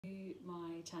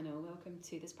channel. Welcome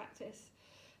to this practice.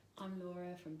 I'm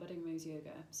Laura from Budding Rose Yoga.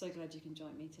 I'm so glad you can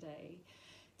join me today.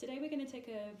 Today we're going to take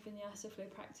a Vinyasa flow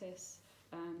practice,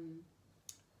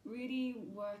 really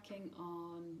working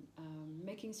on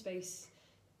making space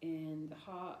in the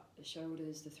heart, the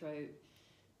shoulders, the throat.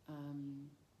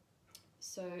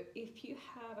 So if you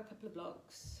have a couple of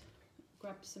blocks,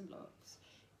 grab some blocks.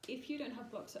 If you don't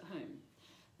have blocks at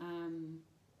home,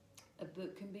 a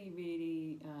book can be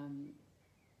really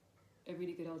a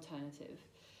really good alternative.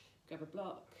 Grab a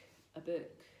block, a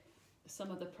book,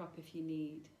 some other prop if you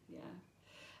need,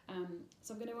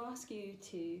 so I'm going to ask you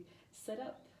to set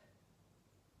up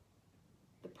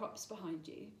the props behind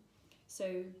you.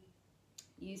 So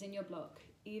using your block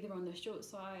either on the short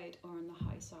side or on the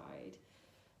high side,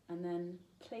 and then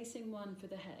placing one for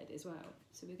the head as well.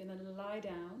 So we're going to lie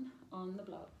down on the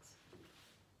blocks,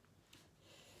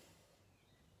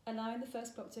 allowing the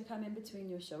first block to come in between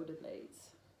your shoulder blades,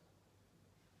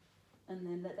 and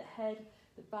then let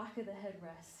the back of the head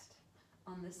rest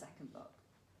on the second block.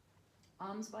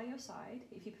 Arms by your side.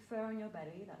 If you prefer on your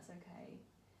belly, that's okay.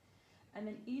 And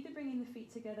then either bringing the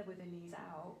feet together with the knees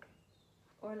out,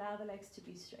 or allow the legs to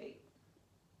be straight.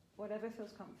 Whatever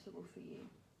feels comfortable for you.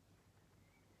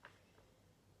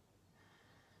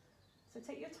 So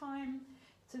take your time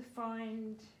to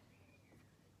find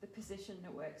the position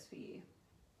that works for you.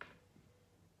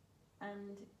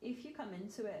 And if you come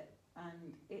into it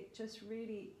and it just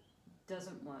really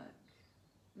doesn't work,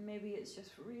 maybe it's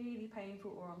just really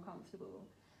painful or uncomfortable,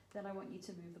 then I want you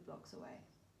to move the blocks away.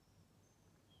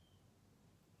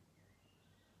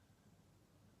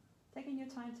 Taking your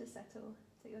time to settle,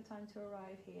 take your time to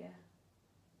arrive here.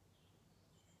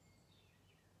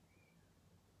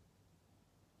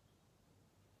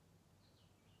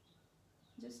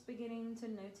 Just beginning to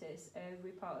notice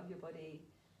every part of your body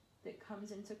that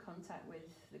comes into contact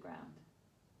with the ground.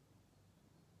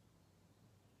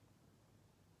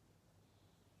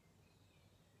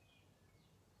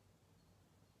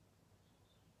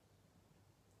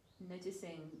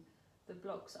 Noticing the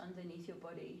blocks underneath your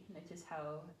body. Notice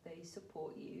how they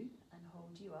support you and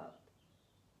hold you up.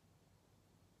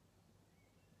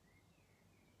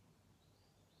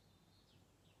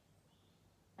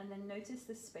 And then notice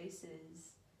the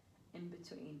spaces in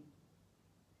between.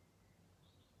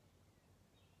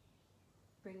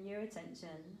 Bring your attention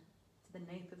to the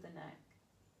nape of the neck.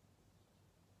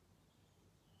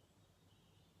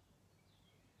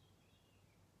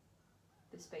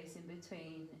 The space in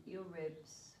between your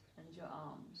ribs and your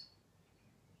arms.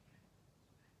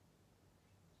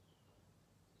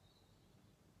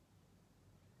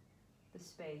 The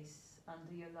space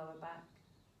under your lower back.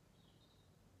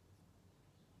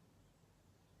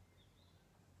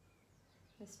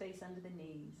 The space under the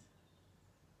knees.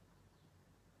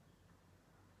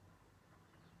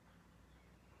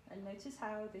 And notice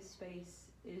how this space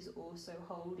is also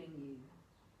holding you,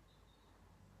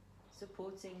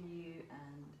 supporting you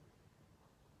and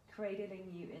cradling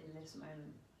you in this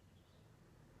moment.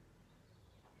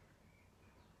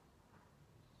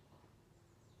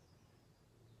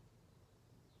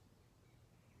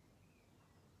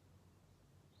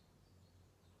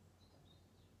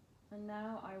 And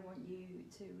now I want you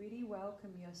to really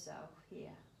welcome yourself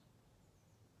here.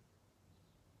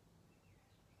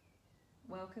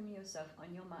 Welcome yourself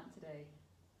on your mat today.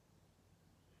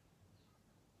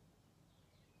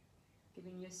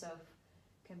 Giving yourself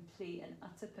complete and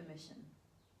utter permission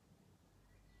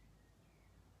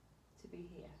to be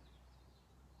here.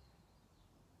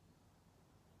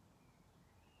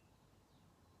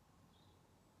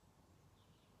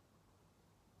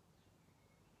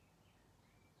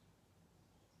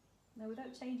 Now,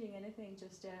 without changing anything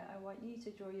just yet, I want you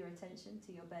to draw your attention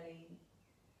to your belly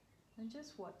and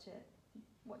just watch it.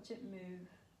 Watch it move.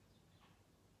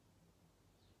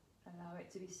 Allow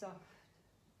it to be soft.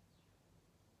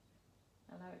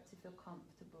 Allow it to feel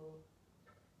comfortable.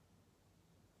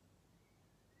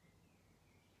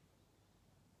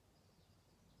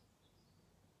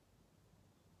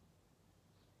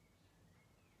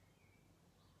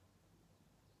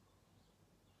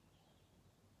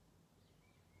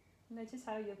 Notice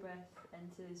how your breath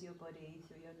enters your body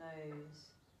through your nose,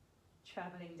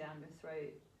 travelling down your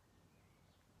throat,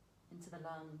 into the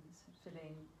lungs,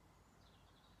 filling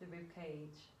the rib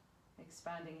cage,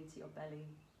 expanding into your belly.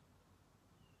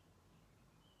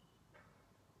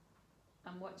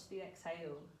 And watch the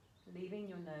exhale, leaving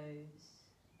your nose,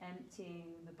 emptying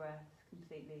the breath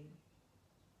completely.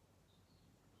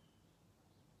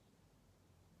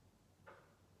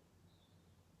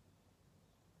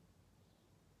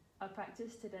 Our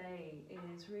practice today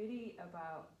is really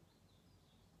about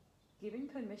giving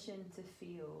permission to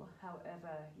feel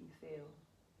however you feel,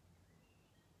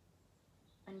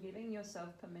 and giving yourself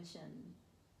permission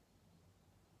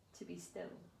to be still.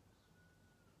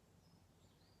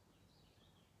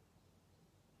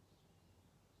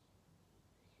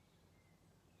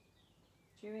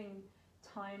 During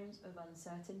times of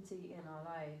uncertainty in our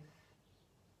life,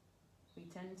 we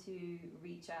tend to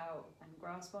reach out and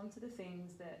grasp onto the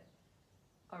things that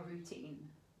are routine,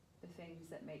 the things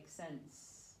that make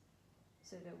sense,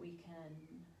 so that we can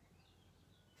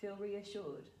feel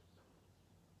reassured.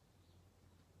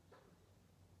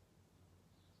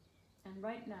 And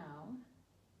right now,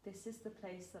 this is the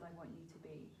place that I want you to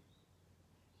be.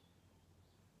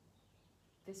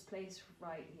 This place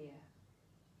right here.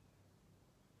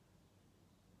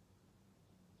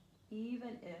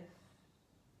 Even if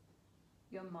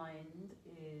your mind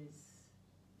is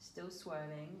still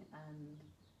swirling and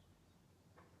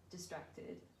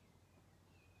distracted,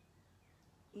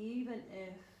 even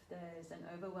if there's an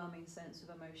overwhelming sense of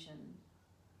emotion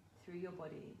through your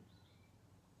body,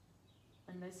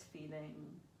 and there's feeling,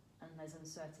 and there's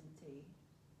uncertainty,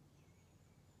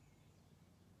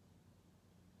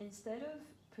 instead of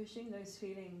pushing those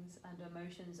feelings and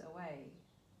emotions away,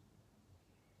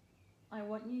 I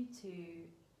want you to,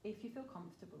 if you feel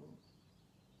comfortable,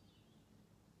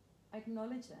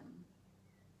 acknowledge them.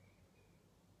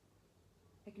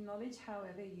 Acknowledge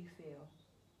however you feel.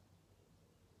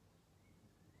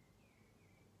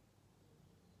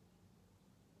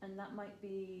 And that might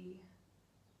be,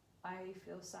 I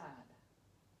feel sad.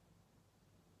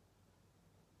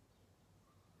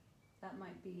 That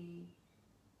might be,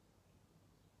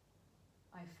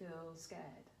 I feel scared.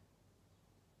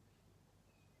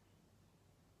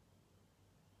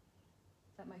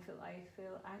 That might feel, I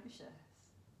feel anxious.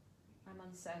 I'm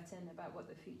uncertain about what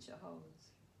the future holds.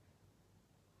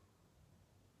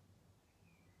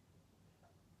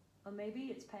 Or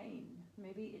maybe it's pain,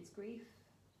 maybe it's grief.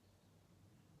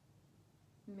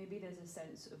 Maybe there's a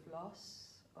sense of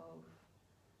loss, of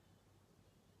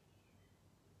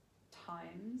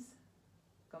times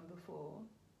gone before.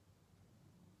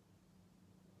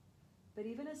 But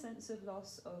even a sense of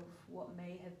loss of what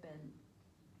may have been.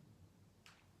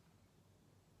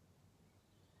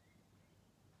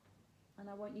 And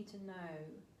I want you to know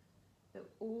that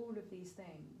all of these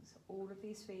things, all of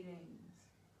these feelings,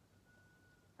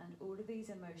 and all of these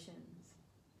emotions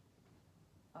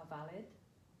are valid.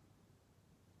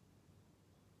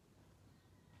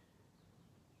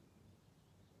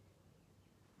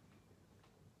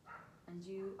 And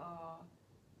you are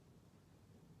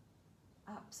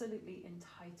absolutely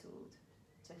entitled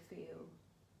to feel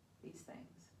these things.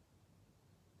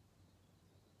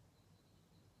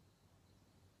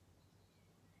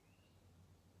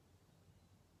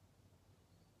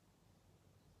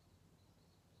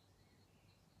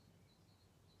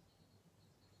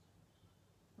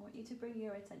 I want you to bring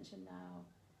your attention now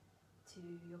to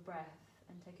your breath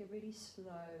and take a really slow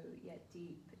yet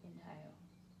deep inhale.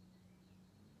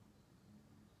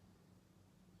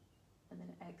 And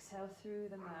then exhale through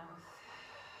the mouth.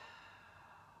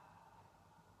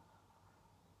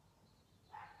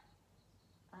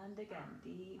 And again,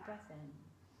 deep breath in.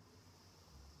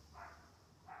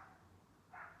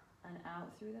 And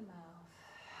out through the mouth.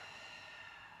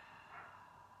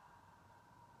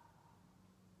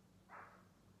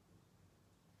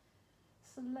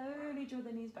 Slowly draw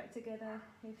the knees back together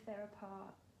if they're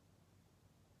apart.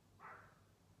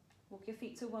 Walk your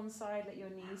feet to one side, let your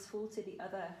knees fall to the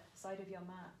other side of your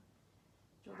mat.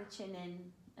 Draw the chin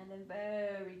in and then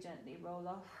very gently roll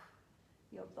off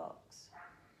your blocks.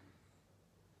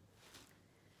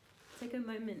 Take a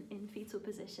moment in fetal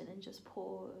position and just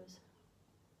pause,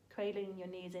 cradling your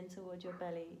knees in towards your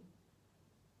belly.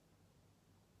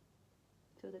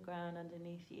 Feel the ground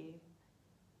underneath you.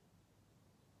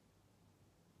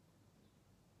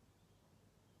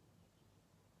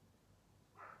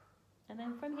 And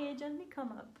then from here, gently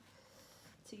come up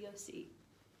to your seat.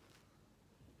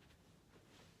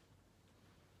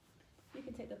 You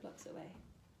can take the blocks away.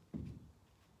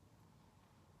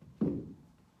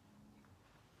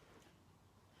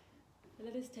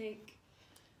 Let us take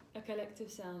a collective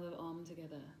sound of Om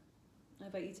together. I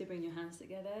invite you to bring your hands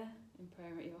together in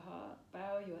prayer at your heart,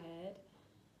 bow your head,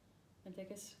 and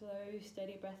take a slow,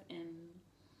 steady breath in.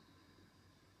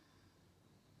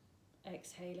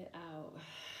 Exhale it out.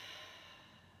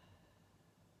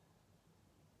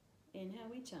 Inhale,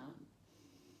 we chant.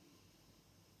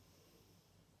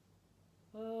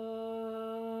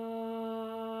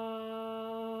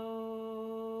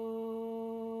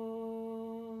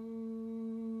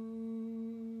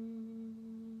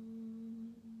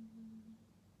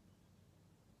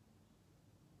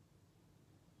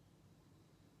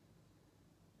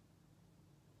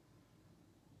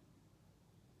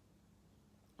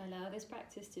 Allow this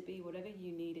practice to be whatever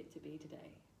you need it to be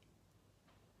today.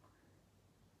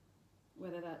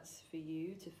 Whether that's for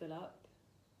you to fill up,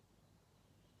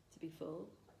 to be full,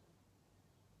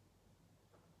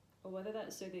 or whether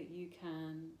that's so that you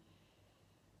can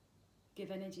give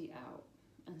energy out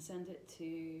and send it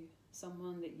to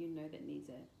someone that you know that needs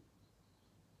it.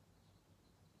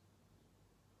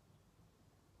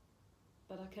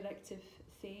 But our collective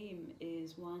theme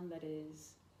is one that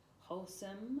is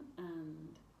wholesome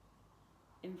and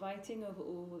inviting of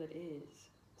all that is.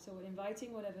 So we're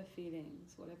inviting whatever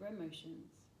feelings, whatever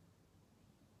emotions.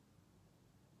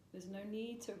 There's no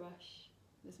need to rush.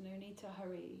 There's no need to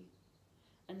hurry.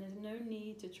 And there's no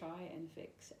need to try and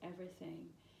fix everything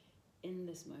in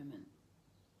this moment.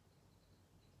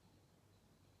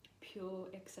 Pure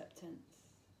acceptance.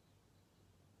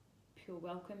 Pure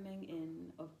welcoming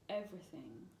in of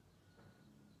everything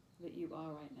that you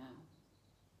are right now.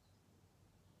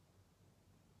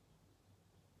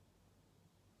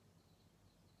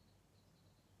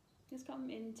 Just come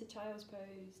into child's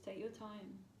pose. Take your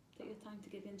time. Take your time to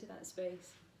get into that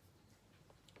space.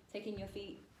 Taking your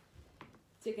feet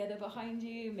together behind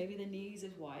you, maybe the knees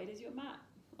as wide as your mat.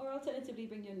 Or alternatively,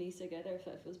 bring your knees together if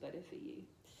that feels better for you.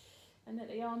 And let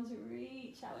the arms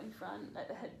reach out in front. Let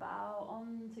the head bow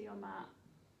onto your mat.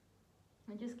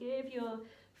 And just give your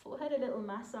forehead a little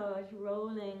massage,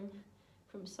 rolling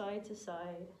from side to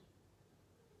side.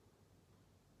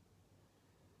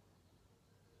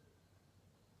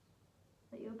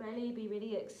 Let your belly be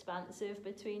really expansive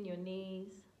between your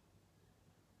knees.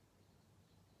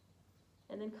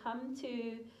 And then come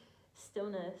to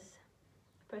stillness,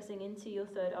 pressing into your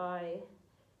third eye.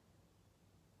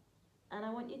 And I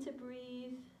want you to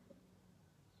breathe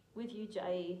with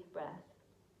Ujjayi breath.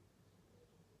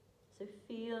 So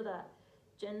feel that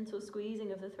gentle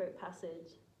squeezing of the throat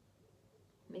passage,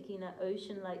 making that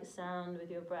ocean-like sound with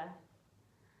your breath.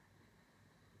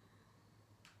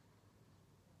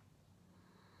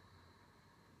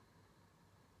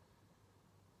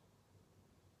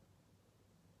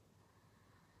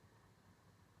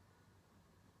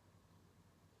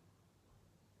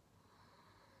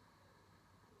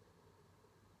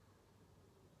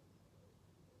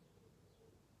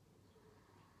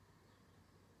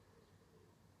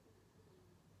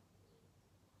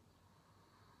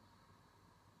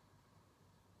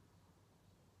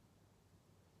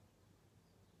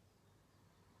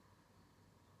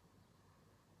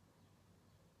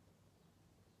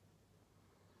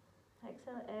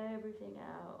 Exhale everything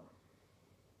out.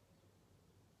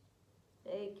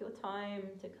 Take your time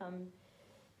to come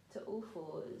to all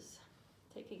fours,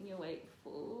 taking your weight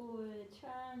forward,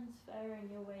 transferring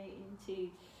your weight into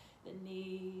the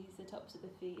knees, the tops of the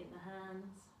feet and the hands.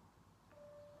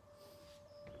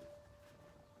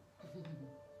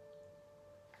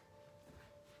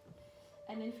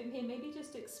 And then from here, maybe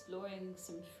just exploring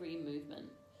some free movement.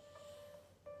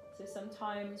 So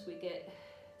sometimes we get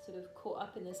sort of caught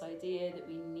up in this idea that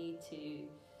we need to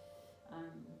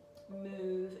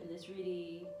move in this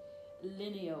really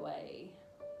linear way,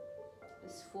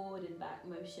 this forward and back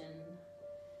motion,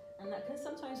 and that can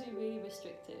sometimes be really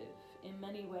restrictive in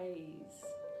many ways.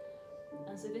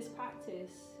 And so this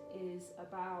practice is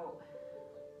about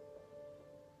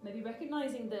maybe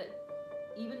recognizing that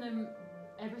even though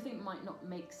everything might not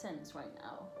make sense right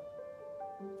now,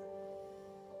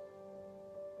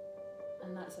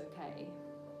 and that's okay,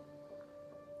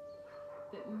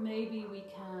 that maybe we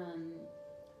can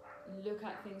look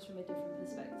at things from a different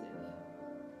perspective,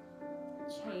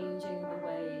 changing the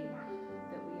way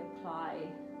that we apply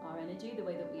our energy, the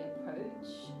way that we approach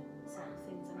certain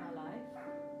things in our life.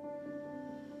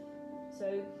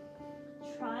 So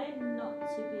try not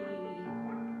to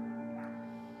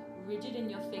be rigid in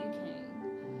your thinking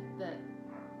that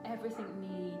everything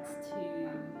needs to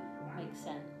make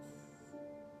sense,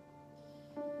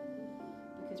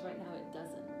 because right now it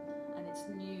doesn't. And it's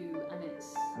new and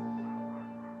it's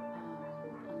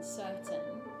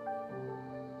uncertain.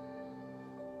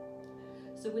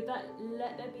 So with that,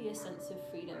 let there be a sense of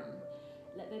freedom.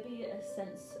 Let there be a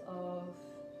sense of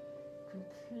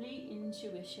complete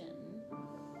intuition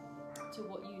to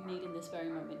what you need in this very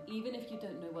moment, even if you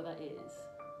don't know what that is.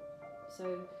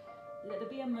 So let there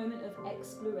be a moment of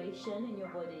exploration in your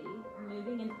body,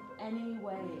 moving in any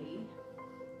way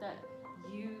that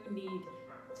you need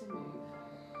to move.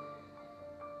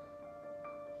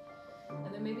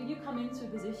 And then maybe you come into a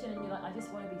position and you're like, I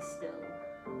just want to be still.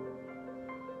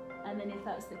 And then if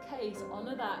that's the case,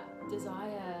 honor that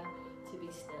desire to be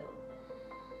still.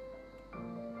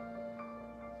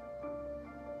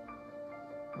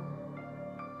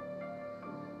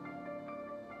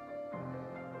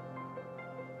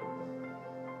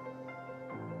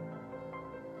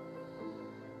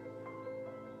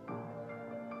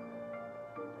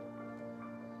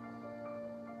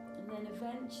 then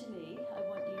eventually I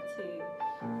want you to,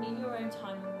 in your own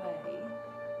time and way,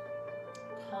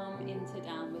 come into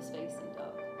downward facing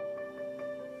dog.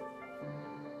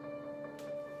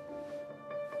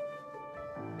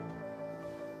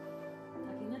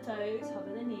 Tucking the toes,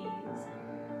 hover the knees.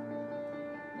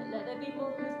 But let there be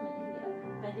more movement here.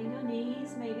 Bending your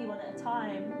knees, maybe one at a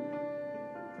time.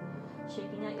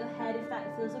 Shaking out your head if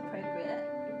that feels appropriate.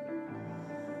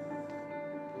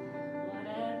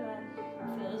 Whatever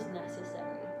feels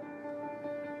necessary.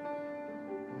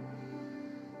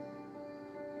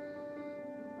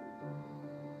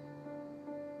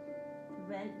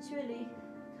 Eventually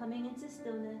coming into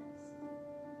stillness.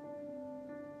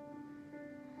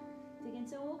 Begin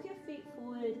to walk your feet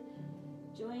forward,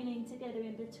 joining together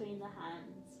in between the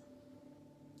hands.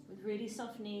 With really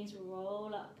soft knees,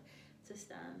 roll up to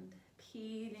stand,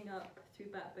 peeling up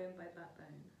through backbone by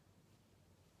backbone.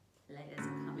 Layers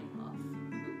coming off.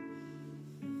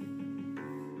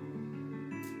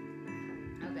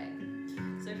 Okay,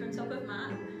 so from top of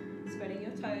mat, spreading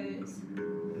your toes.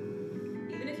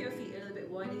 Even if your feet are a little bit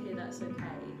wider here, that's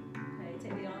okay. Okay,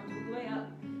 take the arms all the way up.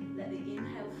 Let the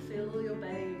inhale fill your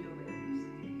belly and your ribs.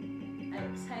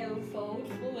 Exhale, fold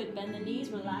forward, bend the knees,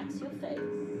 relax your face.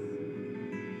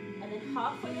 And then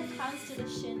halfway lift hands to the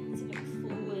shins, look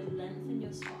forward, lengthen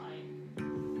your spine.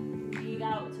 Breathe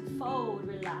out to fold,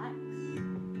 relax.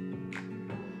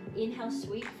 Inhale,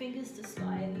 sweep fingers to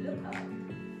sky and look up.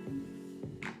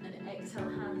 And exhale,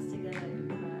 hands together in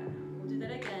prayer. We'll do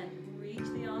that again. Reach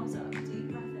the arms up,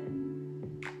 deep breath in.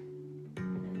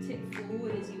 And tip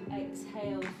forward as you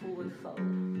exhale, forward fold.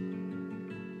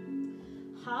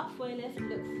 Halfway lift,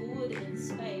 look forward in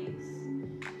space.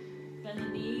 Bend the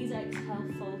knees, exhale,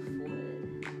 fold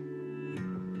forward.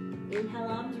 Inhale,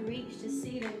 arms reach to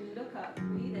ceiling, look up,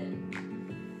 breathe in.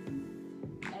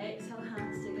 Exhale,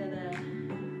 hands together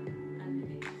and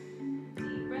release.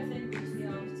 Deep breath in, reach the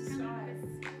arms to sky.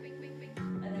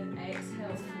 And then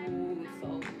exhale, forward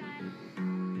fold.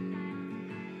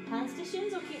 Hands to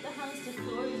shins or keep the hands to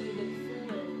floor as you look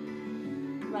forward.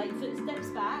 Right foot steps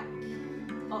back.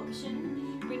 Option,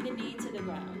 bring the knee to the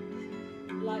ground.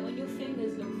 Light on your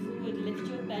fingers, look forward, lift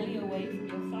your belly away from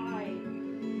your thigh.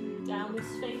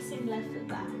 Downwards facing, left foot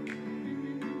back.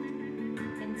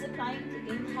 Into plank,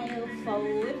 inhale,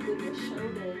 forward with your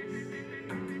shoulders.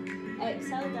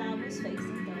 Exhale, downwards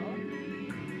facing dog.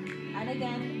 And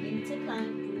again, into plank,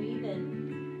 breathe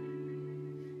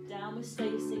in. Downwards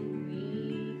facing,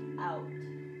 breathe out.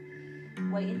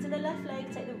 Weight into the left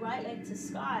leg, take the right leg to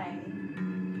sky.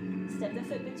 Step the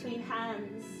foot between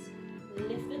hands.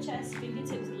 Lift the chest,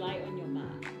 fingertips light on your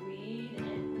mat. Breathe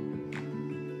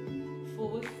in.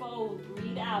 Forward fold,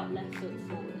 breathe out, left foot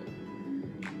forward.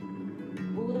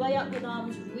 All the way up with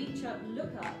arms, reach up,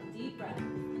 look up, deep breath.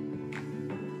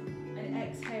 And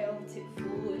exhale, tip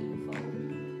forward and fold.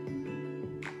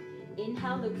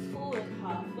 Inhale, look forward,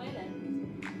 halfway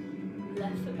length.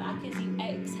 Left foot back as you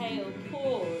exhale,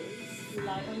 pause.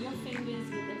 Light on your fingers,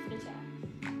 lift the chest.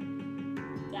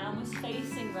 Downwards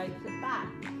facing, right foot back.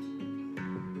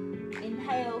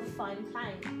 Inhale, find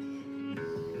plank.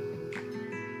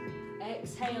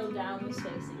 Exhale, downwards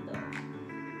facing dog.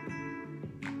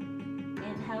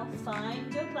 Inhale,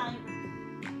 find your plank.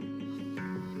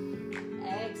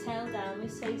 Exhale,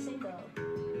 downwards facing dog.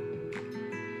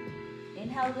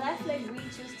 Inhale, left leg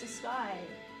reaches to sky.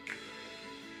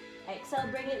 Exhale,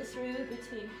 bring it through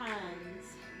between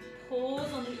hands.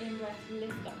 Pause on the in-breath,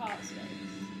 lift the heart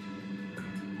space.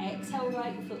 Exhale,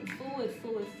 right foot forward,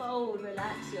 forward fold,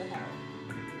 relax your head.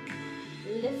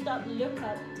 Lift up, look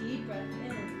up, deep breath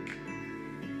in.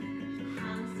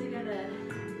 Hands together,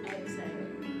 exhale.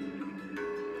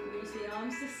 Reach the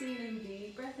arms to ceiling,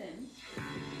 deep breath in.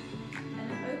 And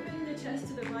then open the chest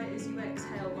to the right as you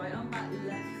exhale, right arm back,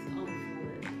 left arm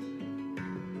forward.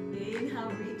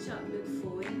 Inhale, reach up, look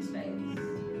forward in space.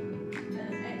 And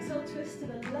then exhale, twist to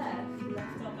the left,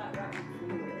 left arm back, right arm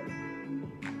forward.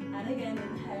 And again,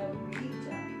 inhale, reach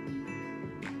up.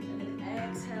 And then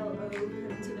exhale,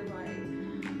 open to the right.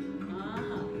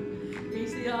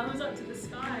 Reach the arms up to the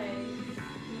sky.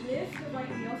 Lift the right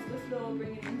knee off the floor,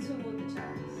 bring it in toward the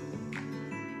chest.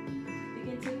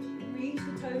 Begin to reach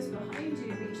the toes behind you,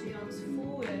 reach the arms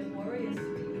forward, warrior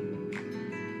three.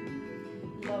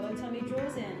 Lower tummy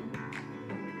draws in.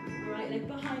 Right leg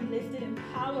behind, lifted and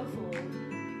powerful.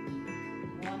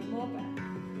 One more breath.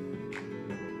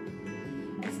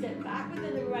 And step back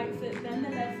with the right foot, bend the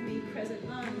left knee, crescent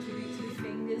lunge, reach the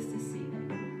fingers to ceiling.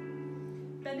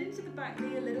 Bend into the back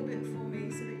knee a little bit for me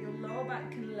so that your lower back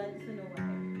can lengthen away.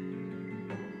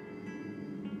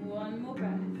 One more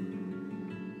breath.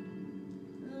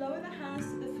 Lower the hands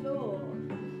to the floor.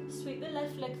 Sweep the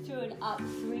left leg through and up,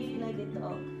 three-legged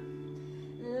dog.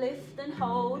 Lift and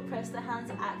hold, press the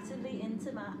hands actively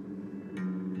into mat.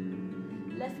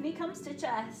 Left knee comes to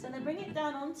chest, and then bring it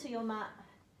down onto your mat.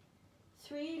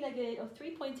 Three-legged or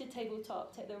three-pointed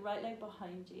tabletop, take the right leg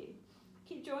behind you.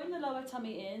 Keep drawing the lower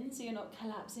tummy in so you're not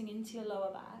collapsing into your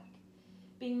lower back.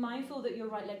 Being mindful that your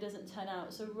right leg doesn't turn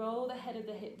out, so roll the head of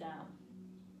the hip down.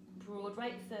 Broad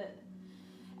right foot.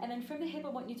 And then from the hip, I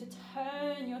want you to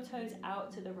turn your toes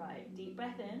out to the right. Deep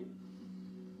breath in.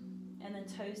 And then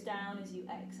toes down as you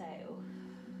exhale.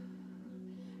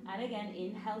 And again,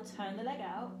 inhale, turn the leg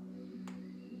out.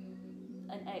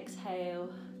 And exhale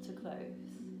to close.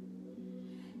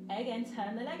 Again,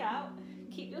 turn the leg out.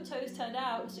 Keep your toes turned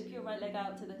out, strip your right leg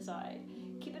out to the side.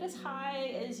 Keep it as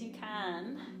high as you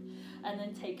can, and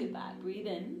then take it back. Breathe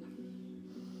in.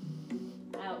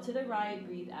 Out to the right,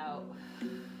 breathe out.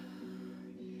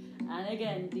 And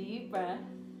again, deep breath.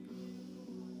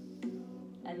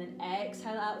 And then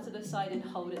exhale out to the side and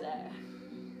hold it there.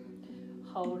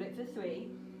 Hold it for 3,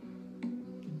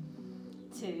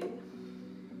 2,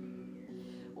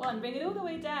 1. Bring it all the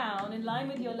way down in line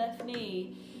with your left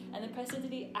knee. And then press into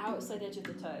the outside edge of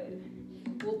the toe.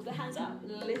 Walk the hands up,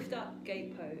 lift up,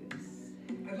 gate pose.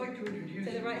 I'd like to introduce...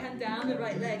 So the right hand down, the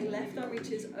right leg, left arm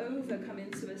reaches over, come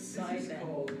into a side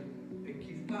bend.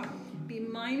 Be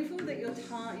mindful that your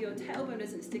tailbone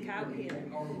doesn't stick out here.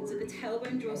 So the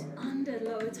tailbone draws under,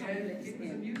 lower tummy lifts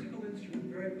in.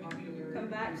 Come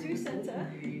back through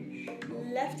center.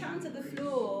 Left hand to the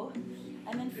floor.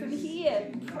 And then from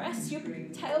here, press your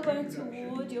tailbone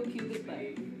toward your pubic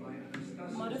bone.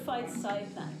 Modified side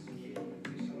plank.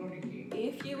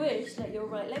 If you wish, let your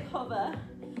right leg hover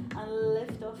and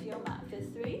lift off your mat for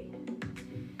 3,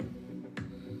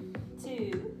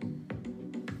 2,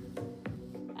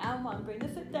 and 1. Bring the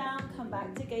foot down, come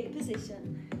back to gate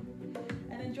position.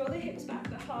 And then draw the hips back,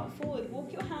 the heart forward.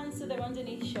 Walk your hands so they're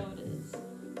underneath shoulders.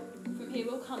 From here,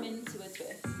 we'll come into a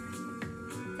twist.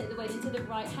 Take the weight into the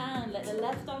right hand. Let the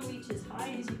left arm reach as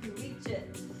high as you can reach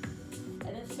it.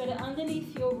 And then spread it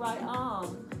underneath your right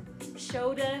arm.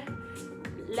 Shoulder,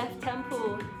 left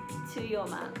temple to your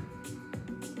mat.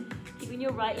 Keeping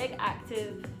your right leg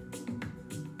active.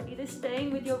 Either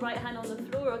staying with your right hand on the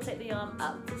floor or take the arm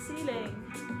up to ceiling.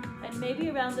 And maybe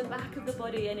around the back of the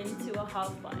body and into a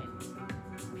half bind.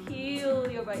 Peel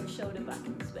your right shoulder back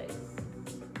in space.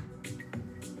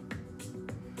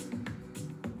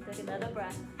 Take another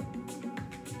breath.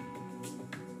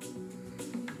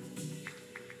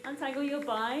 Untangle your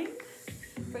bind.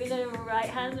 Bring the right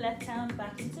hand, left hand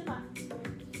back into mat.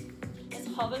 Let's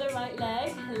hover the right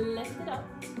leg, lift it up.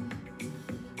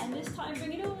 And this time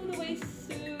bring it all the way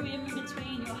through in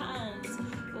between your hands.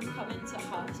 We'll come into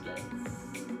half splits.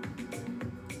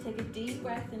 Take a deep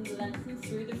breath and lengthen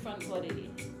through the front body.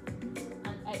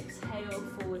 And exhale,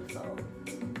 forward fold.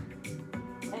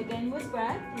 Again with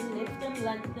breath, lift and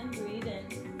lengthen, breathe in.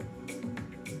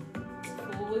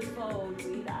 Forward fold,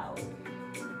 breathe out.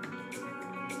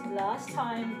 Last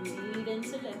time, breathe in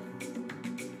to lift.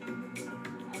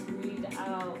 And breathe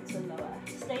out to lower.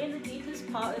 Stay in the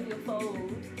deepest part of your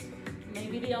fold.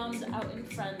 Maybe the arms out in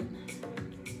front.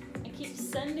 And keep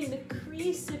sending the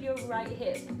crease of your right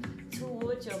hip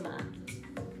towards your mat.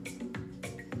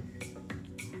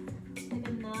 Take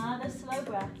another slow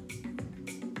breath.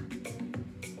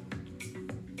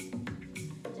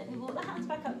 Gently walk the hands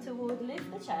back up toward,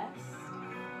 lift the chest.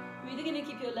 You're either going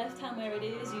to keep your left hand where it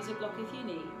is, use a block if you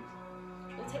need.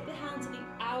 Or take the hand to the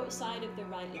outside of the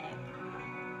right leg.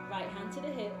 Right hand to the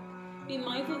hip. Be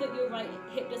mindful that your right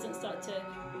hip doesn't start to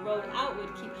roll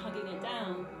outward, keep hugging it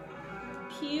down.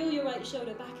 Peel your right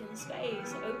shoulder back in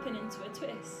space, open into a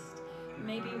twist.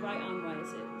 Maybe right arm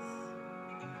rises.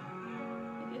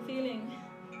 If you're feeling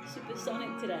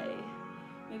supersonic today,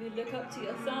 maybe look up to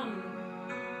your thumb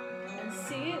and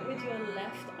see it with your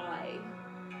left eye.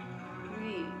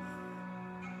 Breathe.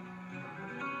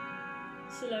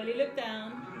 Slowly look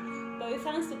down. Both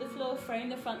hands to the floor, frame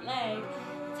the front leg.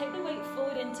 Take the weight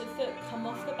forward into foot, come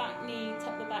off the back knee,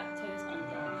 tuck the back toes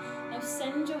under. Now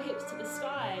send your hips to the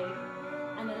sky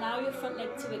and allow your front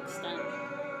leg to extend.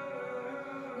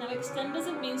 Now extend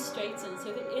doesn't mean straighten, so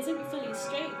if it isn't fully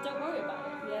straight, don't worry about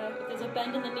it. Yeah, if there's a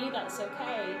bend in the knee, that's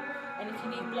okay. And if you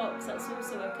need blocks, that's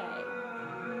also okay.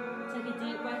 Take a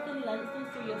deep breath and lengthen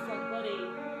through your front body.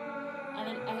 And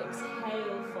then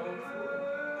exhale, fold forward.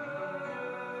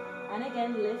 And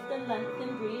again, lift and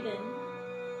lengthen, breathe in.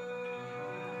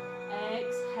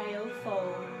 Exhale,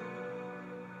 fold.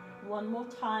 One more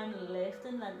time, lift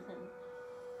and lengthen.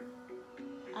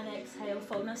 And exhale,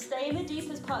 fold. Now stay in the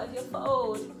deepest part of your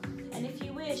fold. And if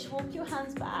you wish, walk your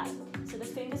hands back. So the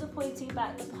fingers are pointing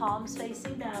back, the palms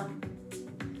facing down.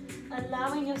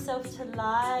 Allowing yourself to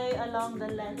lie along the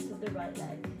length of the right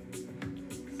leg.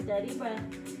 Steady breath.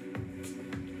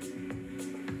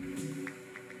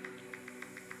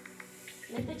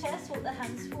 Lift the chest, walk the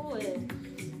hands forward.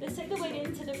 Let's take the weight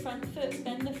into the front foot,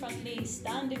 bend the front knee,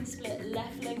 standing split,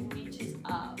 left leg reaches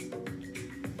up.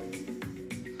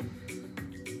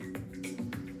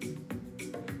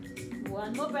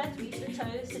 One more breath, reach the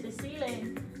toes to the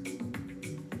ceiling.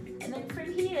 And then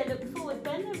from here, look forward,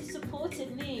 bend the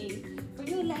supported knee. Bring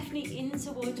your left knee in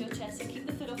towards your chest and keep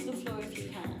the foot off the floor if you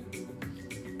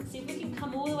can. See if we can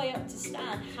come all the way up to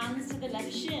stand, hands to the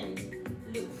left shin.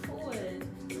 Look forward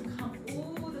and come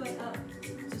all the way up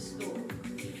to stork.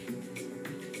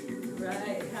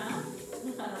 Right, huh?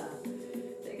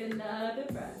 Take another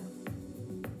breath.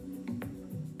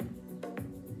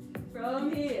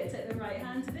 From here, take the right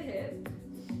hand to the hip.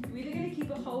 You're either going to keep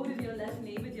a hold of your left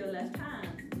knee with your left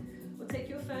hand, or take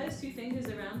your first two fingers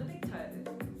around the big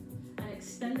toe and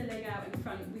extend the leg out in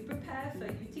front. We prepare for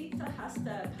Utthita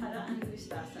Hasta Pada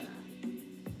Angushtasana.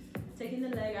 Taking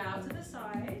the leg out to the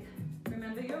side.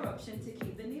 Remember your option to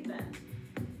keep the knee bent.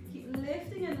 Keep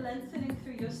lifting and lengthening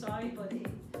through your side body,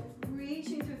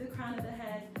 reaching through the crown of the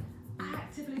head,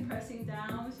 actively pressing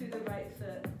down through the right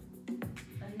foot.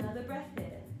 Another breath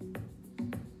here.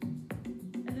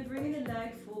 And then bringing the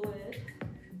leg forward.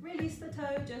 Release the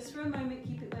toe just for a moment,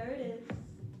 keep it where it is.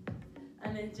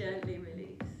 And then gently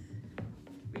release.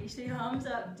 Reach the arms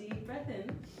up, deep breath in.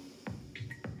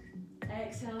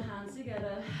 Exhale, hands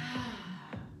together.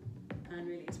 And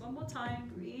release. One more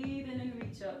time, breathe in and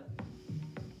reach up.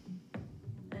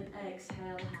 And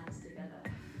exhale, hands together.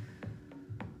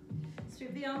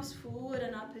 Sweep the arms forward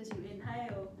and up as you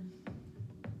inhale.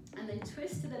 And then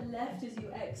twist to the left as you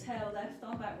exhale, left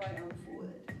arm back, right arm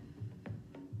forward.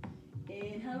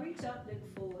 Inhale, reach up,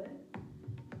 look forward.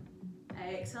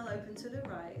 Exhale, open to the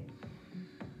right.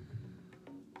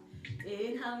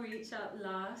 Inhale, reach up,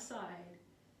 last side.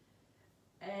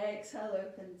 Exhale,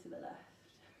 open to the left.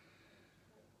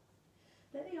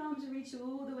 Let the arms reach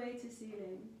all the way to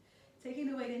ceiling.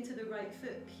 Taking the weight into the right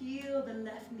foot, peel the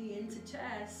left knee into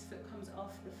chest, foot comes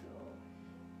off the floor.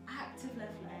 Active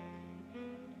left leg.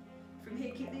 From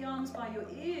here, keep the arms by your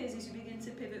ears as you begin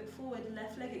to pivot forward.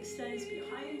 Left leg extends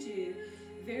behind you.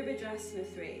 Virabhadrasana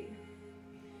 3.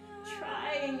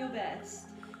 Trying your best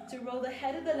to roll the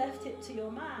head of the left hip to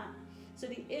your mat so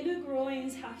the inner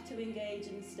groins have to engage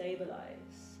and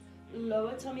stabilize.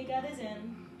 Lower tummy gathers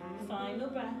in. Final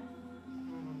breath.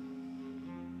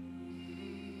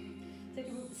 Take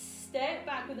a step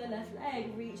back with the left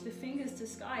leg. Reach the fingers to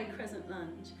sky, crescent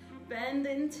lunge. Bend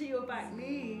into your back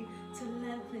knee to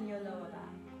lengthen your lower back.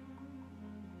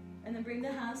 And then bring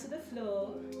the hands to the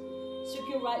floor. Sweep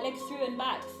your right leg through and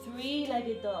back.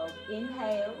 Three-legged dog.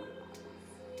 Inhale.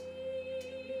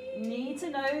 Knee to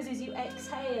nose as you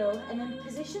exhale. And then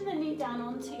position the knee down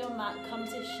onto your mat. Come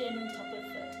to shin, top of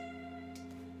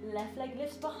foot. Left leg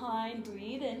lifts behind.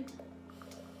 Breathe in.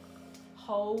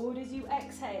 Hold as you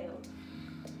exhale.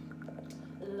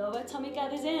 Lower tummy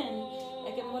gathers in.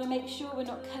 Again, we want to make sure we're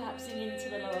not collapsing into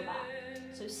the lower back.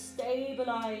 So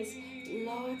stabilize,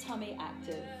 lower tummy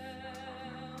active.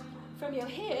 From your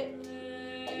hip,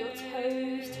 let your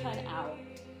toes turn out.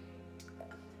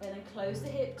 And then close the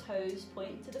hip, toes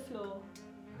point to the floor.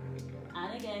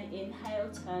 And again, inhale,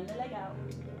 turn the leg out.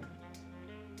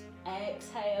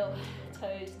 Exhale,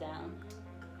 toes down.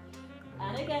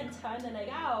 And again, turn the leg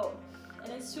out.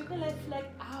 And then sweep the left leg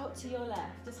out to your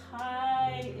left, as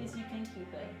high as you can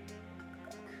keep it.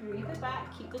 Creep it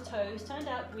back, keep the toes turned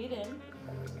out, breathe in.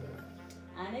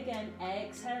 And again,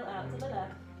 exhale out to the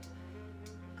left.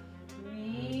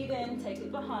 Breathe in, take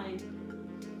it behind.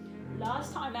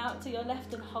 Last time out to your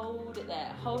left and hold it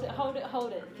there. Hold it, hold it,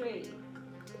 hold it. 3,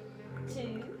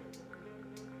 2,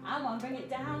 and 1. Bring it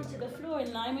down to the floor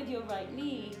in line with your right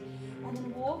knee. And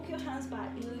then walk your hands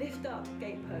back, lift up,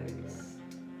 gate pose.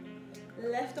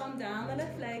 Left arm down the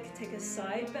left leg, take a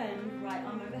side bend, right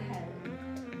arm overhead.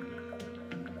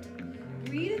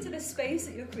 Breathe into the space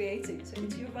that you're creating, so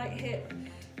into your right hip,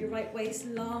 your right waist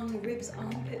long, ribs,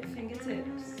 armpit,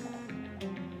 fingertips.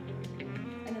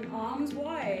 And then arms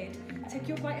wide. Take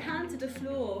your right hand to the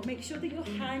floor. Make sure that your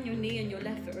hand, your knee, and your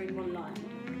left foot are in one line.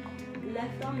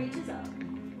 Left arm reaches up.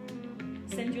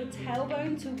 Send your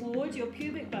tailbone towards your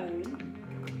pubic bone.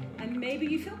 And maybe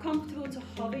you feel comfortable to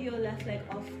hover your left leg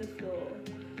off the floor.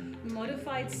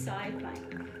 Modified side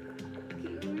plank.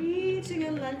 Keep reaching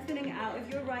and lengthening out of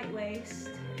your right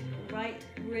waist, right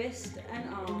wrist and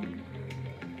arm.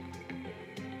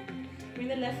 Bring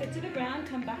the left foot to the ground,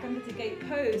 come back under the gate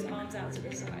pose, arms out to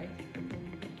the side.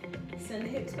 Send the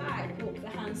hips back, walk the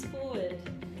hands forward.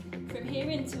 From here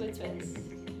into a twist.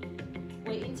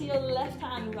 to your left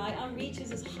hand, right arm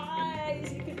reaches as high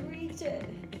as you can reach it.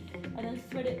 And then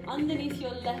thread it underneath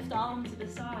your left arm to the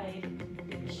side.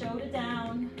 Shoulder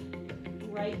down,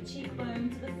 right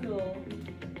cheekbone to the floor.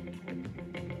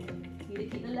 Either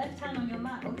keep the left hand on your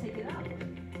mat or take it out.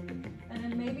 And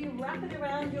then maybe wrap it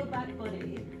around your back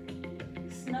body.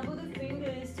 Snuggle the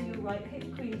fingers to your right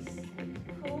hip crease.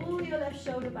 Pull your left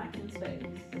shoulder back in space.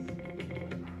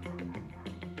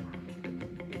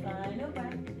 Final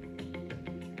breath.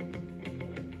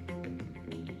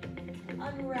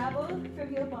 Unravel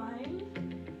from your bind.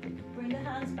 Bring the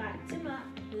hands back to mat.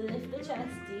 Lift the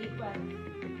chest, deep breath.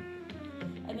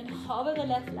 And then hover the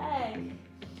left leg.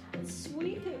 And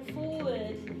sweep it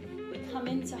forward. We come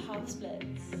into half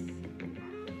splits.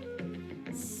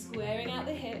 Squaring out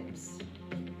the hips.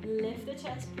 Lift the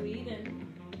chest, breathe in.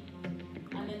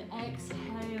 And then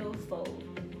exhale, fold.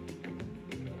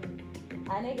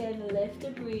 And again, lift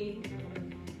and breathe.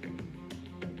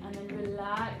 And then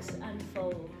relax and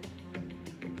fold.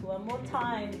 One more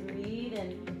time, breathe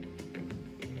in.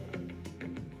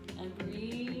 And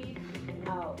breathe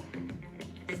out.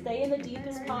 Stay in the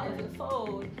deepest part of your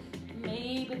fold.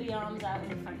 Maybe the arms out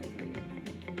in front of you.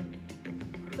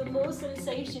 For more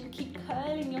sensation, keep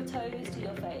curling your toes to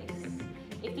your face.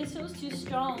 If this feels too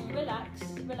strong, relax.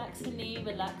 Relax the knee,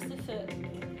 relax the foot.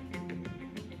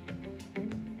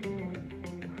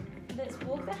 Let's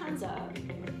walk the hands up.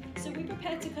 So we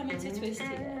prepare to come into twist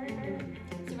here.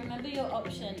 So remember your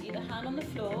option, either hand on the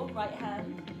floor, right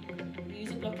hand.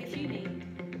 Use a block if you need.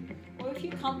 Or if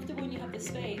you're comfortable and you have the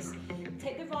space,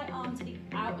 take the right arm to the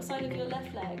outside of your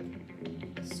left leg.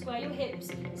 Square your hips,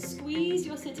 squeeze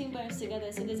your sitting bones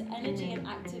together so there's energy and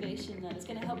activation there. It's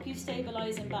going to help you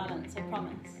stabilize and balance, I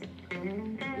promise.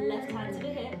 Left hand to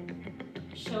the hip,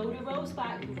 shoulder rolls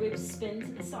back, ribs spin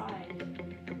to the side.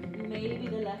 Maybe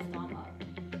the left arm up.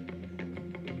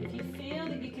 If you feel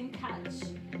that you can catch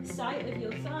sight of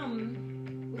your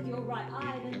thumb with your right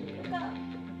eye, then look up,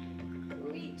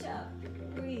 reach up,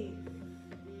 breathe.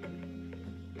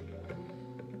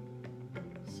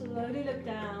 Slowly look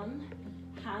down.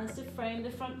 Hands to frame the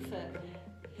front foot.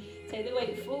 Take the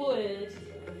weight forward.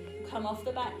 Come off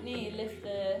the back knee. Lift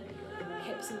the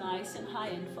hips nice and high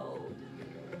and fold.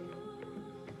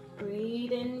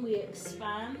 Breathe in, we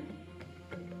expand.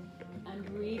 And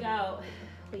breathe out,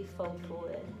 we fold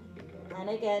forward. And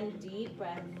again, deep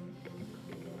breath.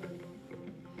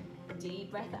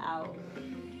 Deep breath out.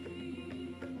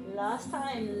 Last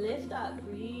time, lift up,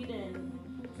 breathe in.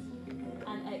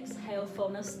 And exhale,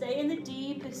 fold. Now stay in the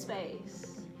deepest space.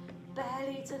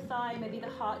 Belly to thigh, maybe the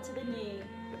heart to the knee.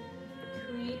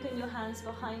 Creeping your hands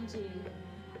behind you.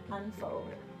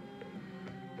 Unfold.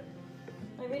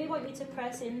 I really want you to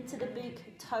press into the big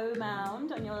toe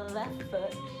mound on your left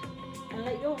foot and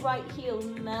let your right heel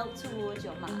melt towards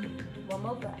your mat. One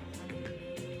more breath.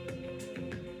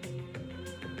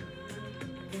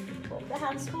 Walk the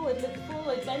hands forward, look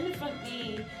forward, bend the front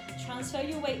knee. Transfer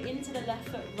your weight into the left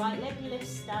foot, right leg lifts,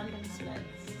 standing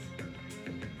splits.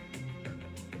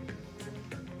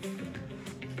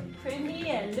 From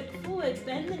here, look forward,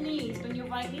 bend the knees, bring your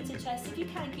right knee to chest. If you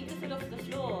can, keep the foot off the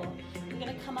floor. We're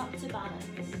going to come up to balance.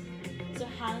 So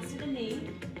hands to the knee,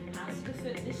 hands to the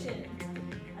foot, the shin,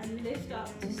 and lift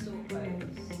up to stork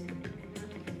pose.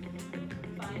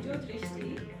 Find your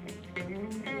drishti,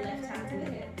 left hand to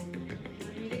the hip.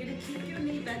 You're going to keep your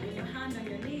knee bent with your hand on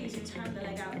your knee as you turn the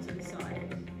leg out to the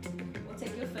side. Or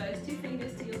take your first two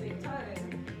fingers to your big toe,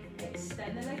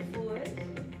 extend the leg forward,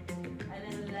 and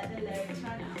then let the leg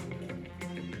turn out.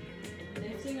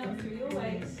 Lifting up through your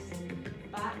waist,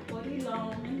 back body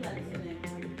long and lengthening.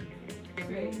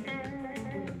 3,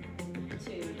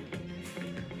 2,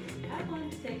 and 1.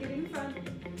 Take it in front.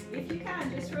 If you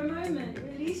can, just for a moment,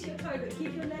 release your toe, but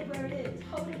keep your leg where it is.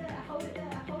 Hold it there, hold it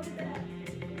there, hold it there.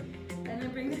 And then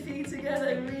bring the feet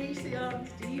together, reach the arms,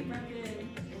 deep breath in.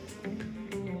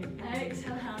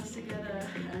 Exhale, hands together,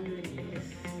 and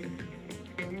release.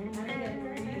 And again,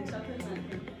 reach up and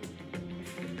lengthen.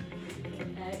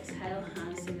 Exhale,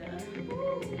 hands together.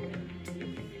 Woo.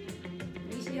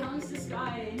 Reach the arms to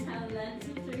sky, inhale,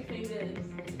 lengthen through fingers.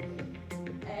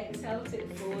 Exhale,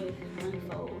 tip forward and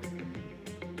fold.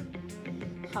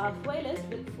 Halfway lift,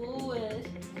 look forward.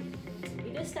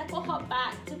 Either step or hop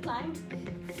back to plank.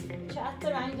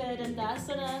 Chaturanga,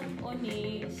 Dandasana, or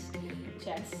knees,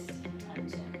 chest and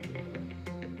chin.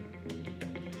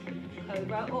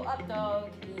 Cobra or up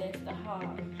dog, lift the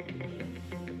heart.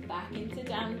 Back into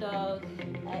down dog,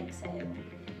 exhale.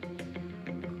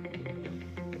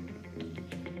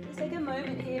 Just take a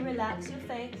moment here, relax your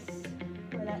face,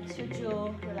 relax your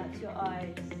jaw, relax your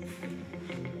eyes.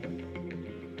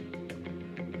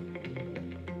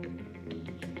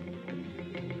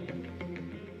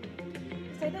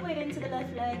 take the weight into the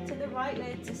left leg, take the right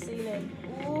leg to ceiling,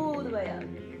 all the way up.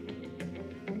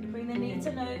 Bring the knee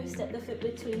to nose, step the foot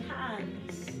between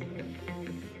hands.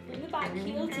 Bring the back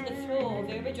heel to the floor,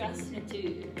 Virabhadrasana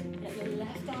 2. Let your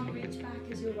left arm reach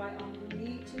back as your right arm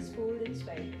reaches forward in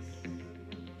space.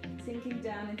 Sinking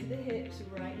down into the hips,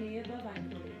 right knee above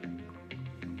ankle.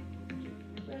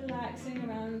 Relaxing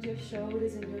around your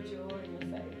shoulders and your jaw and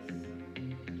your face.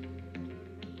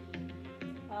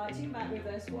 Arching back,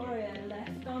 reverse warrior,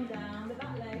 left arm down the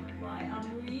back leg, right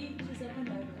arm reaches up and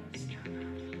over.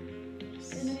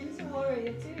 And then into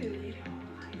warrior 2.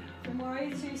 From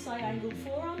warrior 2, side angle,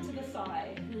 forearm to the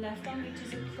thigh, left arm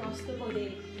reaches across the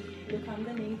body, look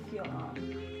underneath your arm.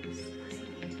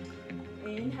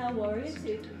 Inhale, warrior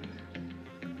 2.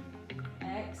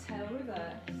 Exhale,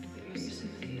 reverse.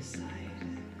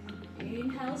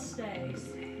 Inhale, stay.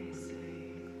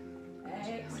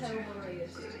 Exhale, warrior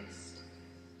 2.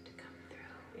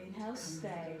 Inhale,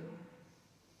 stay.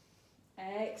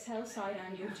 Exhale, side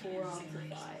angle, forearm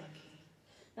to thigh.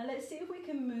 Now let's see if we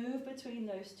can move between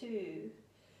those two,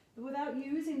 but without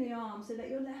using the arm. So let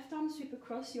your left arm sweep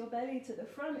across your belly to the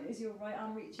front as your right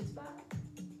arm reaches back.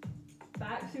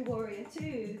 Back through warrior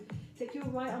 2. Take your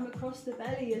right arm across the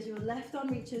belly as your left arm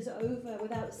reaches over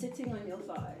without sitting on your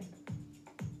thigh.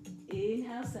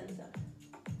 Inhale, center.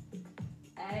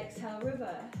 Exhale,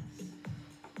 reverse.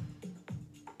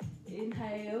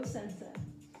 Inhale, center.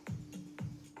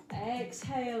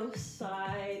 Exhale,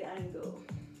 side angle.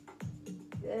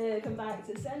 Good. Come back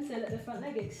to center. Let the front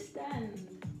leg extend.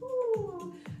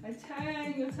 Woo. And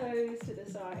turn your toes to the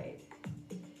side.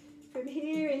 From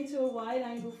here into a wide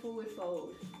angle forward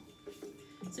fold.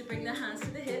 So bring the hands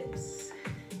to the hips.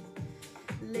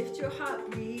 Lift your heart,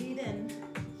 breathe in.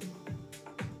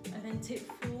 And then tip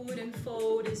forward and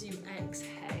fold as you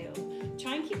exhale.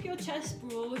 Try and keep your chest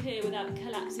broad here without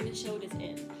collapsing the shoulders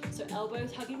in. So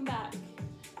elbows hugging back.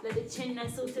 Let the chin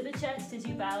nestle to the chest as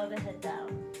you bow the head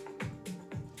down.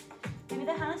 Maybe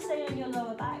the hands stay on your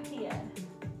lower back here.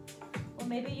 Or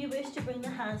maybe you wish to bring the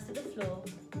hands to the floor.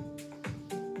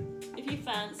 If you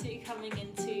fancy coming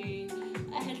into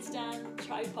a headstand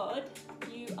tripod,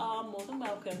 you are more than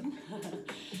welcome.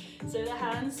 So the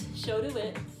hands shoulder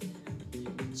width,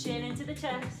 chin into the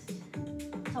chest,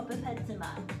 top of head to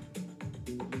mat.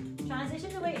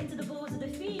 Transition the weight into the balls of the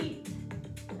feet,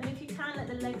 and if you can, let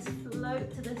the legs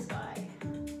float to the sky.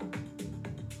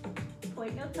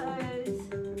 Point your toes,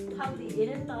 hug the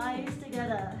inner thighs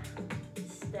together.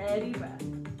 Steady breath.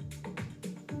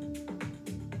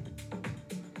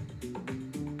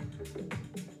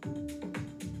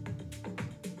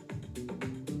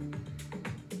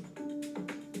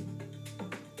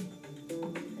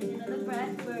 Take another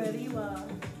breath wherever you are.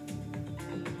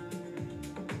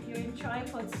 If you're in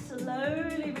tripod,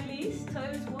 slowly release,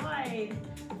 toes wide.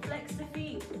 Flex the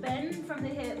feet, bend from the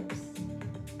hips,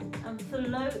 and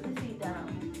float the feet down.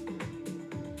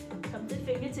 Come to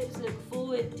fingertips, look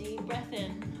forward, deep breath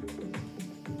in.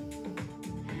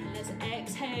 And let's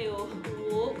exhale,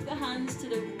 walk the hands to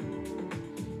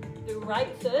the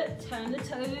right foot, turn the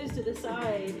toes to the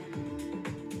side.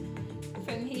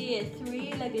 From here,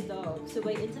 three-legged dog. So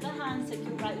weight into the hands, take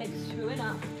your right leg through and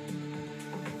up.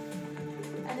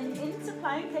 And then into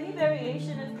plank, any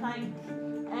variation of plank,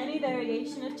 any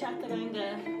variation of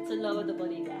chaturanga to lower the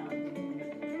body down.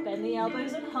 Bend the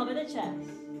elbows and hover the chest.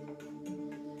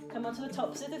 Come onto the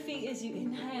tops of the feet as you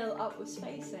inhale, upwards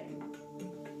facing.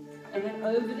 And then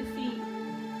over the feet,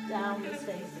 downwards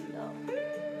facing dog.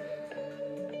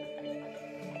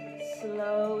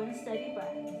 Slow and steady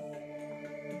breath.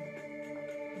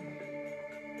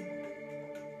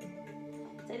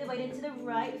 Take the weight into the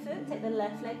right foot, take the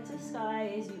left leg to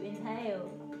sky as you inhale.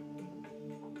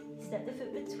 Step the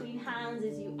foot between hands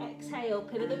as you exhale,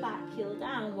 pivot the back heel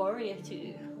down, warrior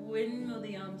 2. Windmill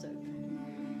the arms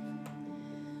open.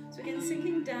 So again,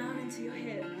 sinking down into your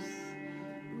hips.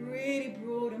 Really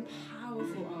broad and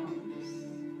powerful arms.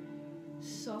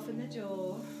 Soften the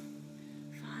jaw.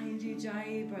 Find your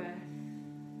Ujjayi breath.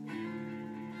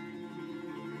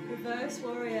 Reverse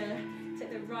warrior.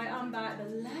 Take the right arm back, the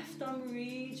left arm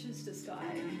reaches to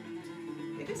sky.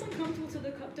 If it's uncomfortable to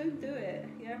look up, don't do it.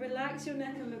 Yeah, relax your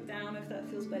neck and look down if that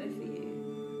feels better for you.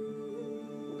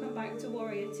 We'll come back to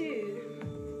warrior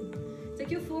 2.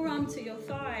 Take your forearm to your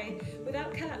thigh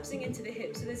without collapsing into the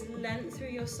hip, so there's length through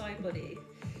your side body.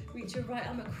 Reach your right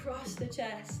arm across the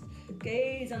chest,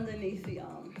 gaze underneath the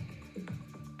arm.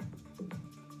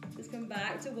 Just come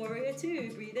back to warrior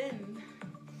 2, breathe in.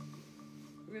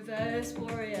 Reverse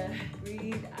warrior,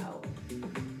 breathe out.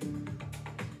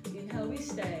 Inhale, we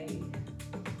stay.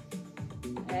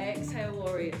 Exhale,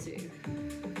 warrior 2.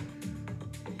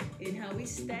 Inhale, we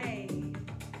stay.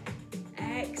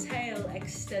 exhale,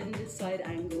 extended side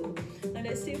angle. Now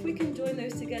let's see if we can join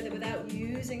those together without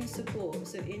using support.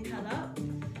 So inhale up,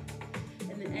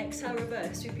 and then exhale,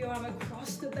 reverse. Sweep your arm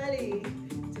across the belly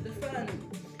to the front,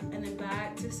 and then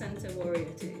back to center, warrior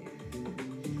two.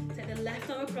 Take the left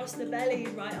arm across the belly,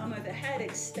 right arm overhead,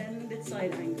 extended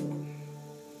side angle.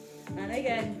 And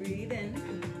again, breathe in.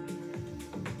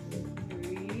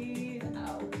 Breathe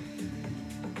out.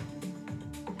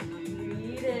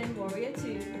 Breathe in, warrior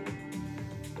two.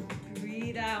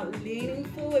 Breathe out, leaning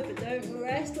forward, but don't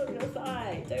rest on your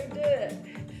thigh. Don't do it.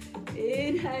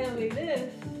 Inhale, we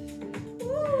lift.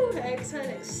 Woo. Exhale,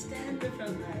 extend the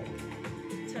front leg.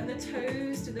 Turn the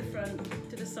toes to the front,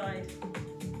 to the side.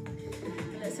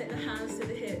 And let's take the hands to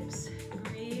the hips.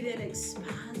 Breathe in,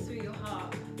 expand through your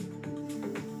heart.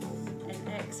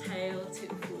 Exhale,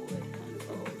 tip forward and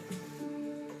fold.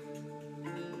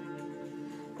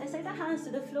 Let's take the hands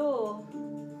to the floor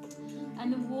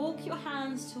and walk your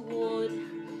hands toward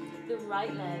the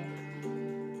right leg.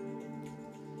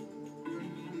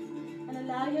 And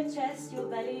allow your chest, your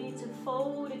belly to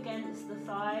fold against the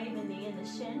thigh, the knee and the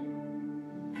shin.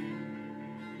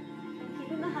 And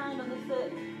keeping the hand on the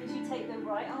foot as you take the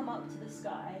right arm up to the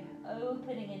sky,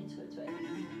 opening into a twist.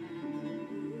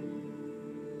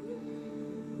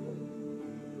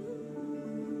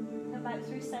 Back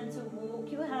through center,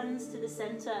 walk your hands to the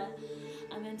center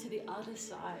and then to the other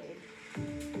side.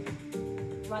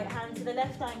 Right hand to the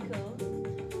left ankle.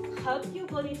 Hug your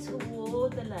body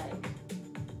toward the leg.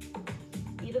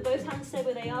 Either both hands stay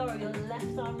where they are or your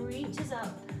left arm reaches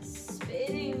up,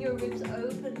 spinning your ribs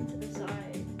open to the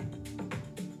side.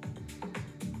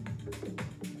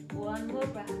 One more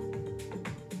breath.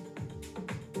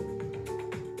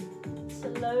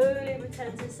 Slowly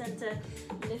return to center.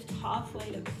 Lift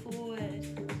halfway, look forward.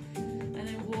 And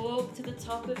then walk to the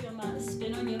top of your mat.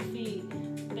 Spin on your feet,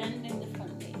 bending the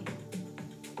front knee.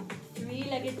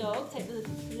 Three-legged dog. Take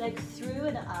the leg through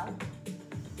and up.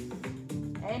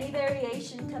 Any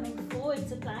variation coming forward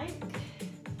to plank.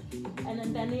 And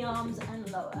then bend the arms and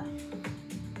lower.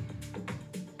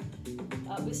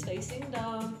 Upwards facing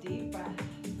dog. Deep breath.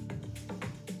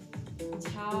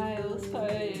 Child's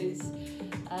pose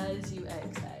as you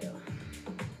exhale.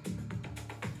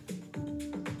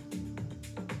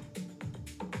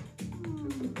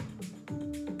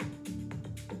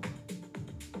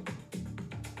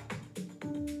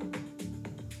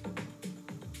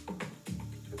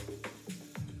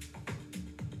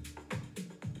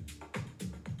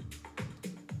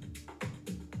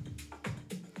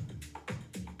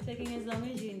 Taking as long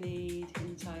as you need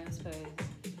in child's pose.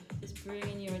 Just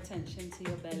bringing your attention to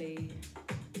your belly,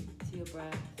 to your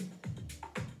breath.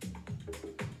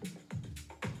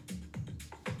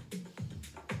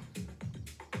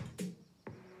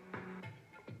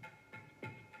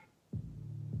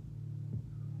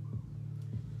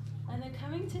 And then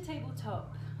coming to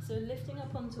tabletop, so lifting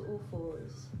up onto all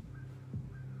fours.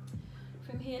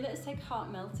 From here, let's take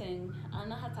heart melting,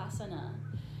 Anahatasana.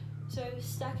 So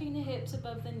stacking the hips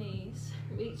above the knees,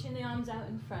 reaching the arms out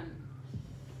in front,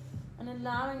 and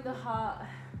allowing the heart,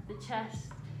 the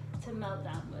chest, to melt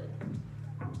downward.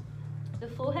 The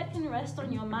forehead can rest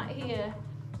on your mat here,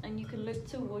 and you can look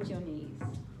towards your knees.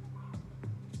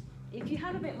 If you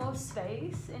have a bit more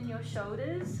space in your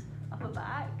shoulders, upper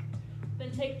back,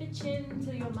 then take the chin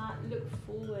to your mat, look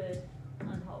forward,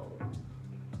 and hold.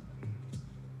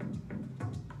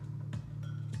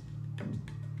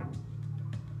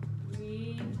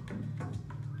 Breathe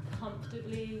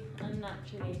comfortably and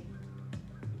naturally.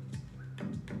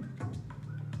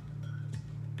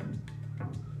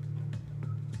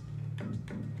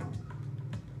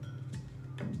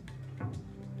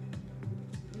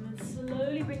 And then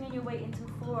slowly bringing your weight into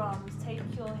forearms, take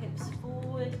your hips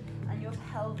forward and your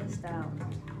pelvis down.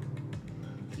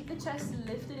 Keep the chest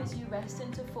lifted as you rest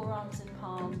into forearms and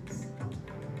palms.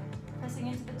 Pressing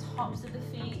into the tops of the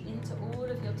feet, into all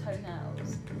of your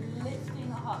toenails. Lifting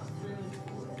the heart through and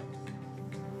forward.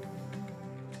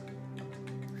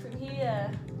 From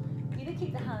here, either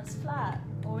keep the hands flat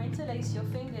or interlace your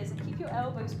fingers and keep your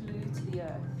elbows glued to the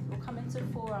earth. Or come into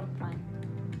forearm plank.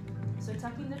 So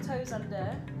tucking the toes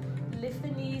under, lift the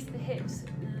knees, the hips,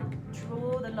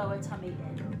 draw the lower tummy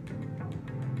in.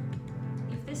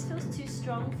 If this feels too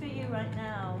strong for you right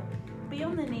now, be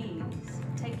on the knees.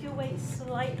 Take your weight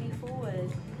slightly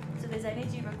forward so there's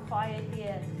energy required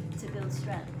here to build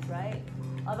strength, right?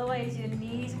 Otherwise your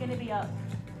knees are going to be up,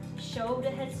 shoulder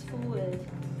heads forward,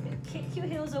 kick your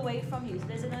heels away from you. So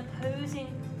there's an opposing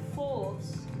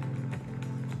force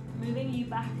moving you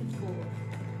back and forth.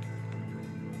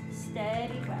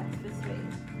 Steady breath for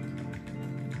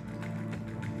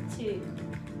 3, 2,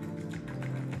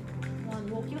 1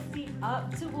 Take your feet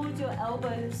up towards your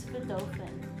elbows for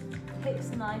dolphin.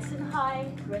 Hips nice and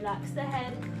high, relax the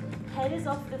head. Head is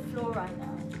off the floor right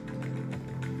now.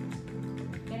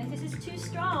 And if this is too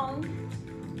strong,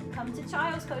 come to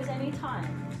child's pose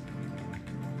anytime.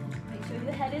 Make sure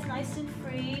the head is nice and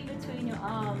free between your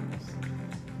arms.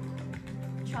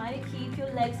 Try to keep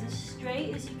your legs as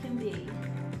straight as you can be.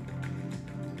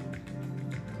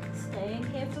 Staying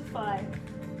here for 5,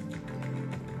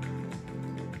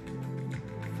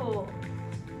 4,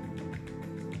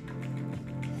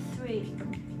 3,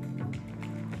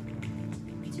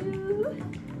 2,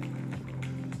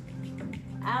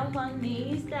 and 1.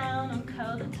 Knees down,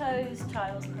 uncurl the toes,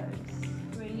 child's pose.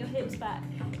 Bring your hips back.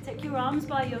 Take your arms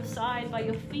by your side, by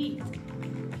your feet,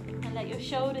 and let your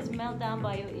shoulders melt down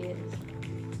by your ears.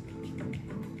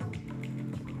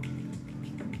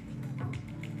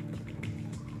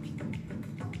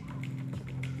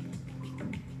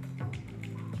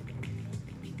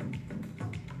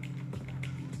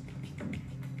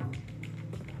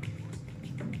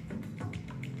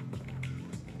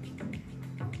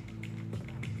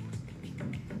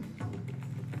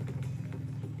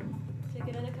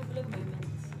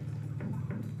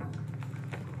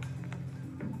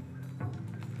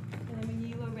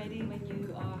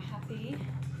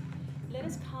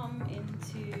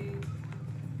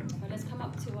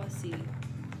 To our seat.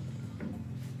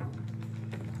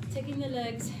 Taking the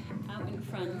legs out in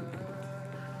front,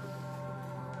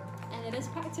 and let us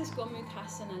practice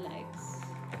Gomukhasana legs.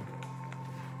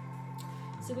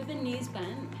 So with the knees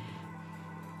bent,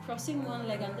 crossing one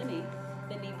leg underneath,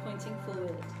 the knee pointing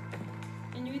forward.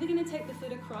 And you're either going to take the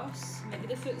foot across, maybe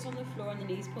the foot's on the floor and the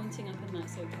knee's pointing up, and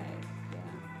that's okay.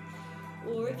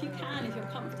 Yeah. Or if you can, if you're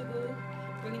comfortable,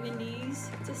 bringing the knees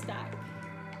to stack,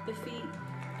 the feet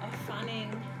are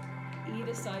fanning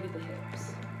either side of the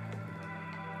hips.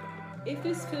 If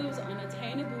this feels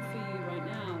unattainable for you right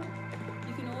now,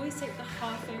 you can always take the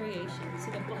half variation, so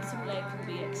the bottom leg will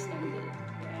be extended.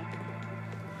 Yeah.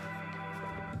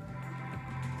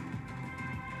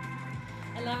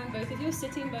 Allowing both of your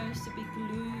sitting bones to be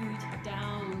glued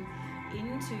down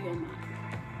into your mat.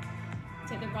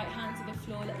 Take the right hand to the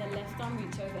floor, let the left arm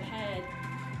reach overhead,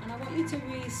 and I want you to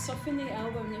really soften the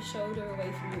elbow and the shoulder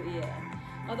away from your ear.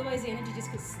 Otherwise the energy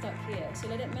just gets stuck here. So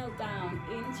let it melt down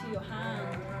into your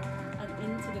hand and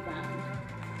into the ground.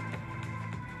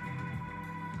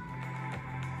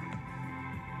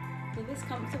 If it's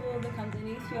comfortable, look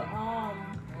underneath your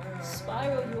arm.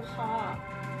 Spiral your heart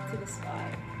to the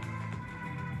sky.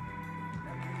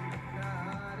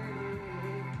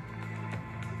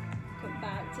 Come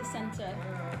back to center.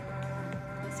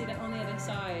 Let's see that on the other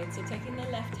side. So taking the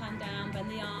left hand down, bend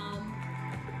the arm.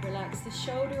 Relax the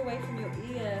shoulder away from your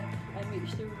ear and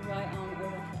reach the right arm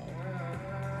overhead.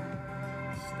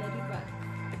 Steady breath.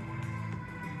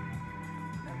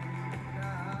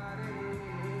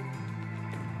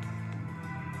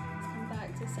 Let's come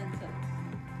back to center.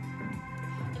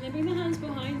 And then bring the hands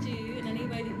behind you in any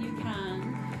way that you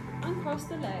can. Uncross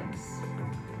the legs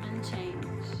and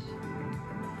change.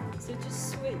 So just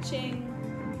switching,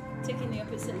 taking the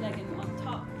opposite leg in on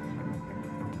top.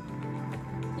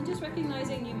 And just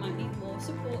recognizing you might need more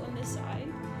support on this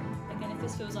side. Again, if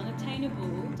this feels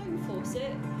unattainable, don't force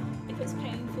it. If it's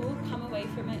painful, come away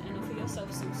from it and offer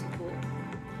yourself some support.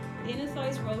 Inner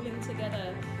thighs rolling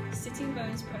together, sitting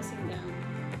bones pressing down.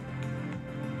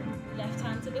 Left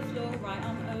hand to the floor, right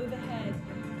arm overhead.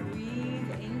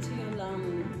 Breathe into your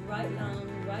lung,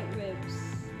 right ribs.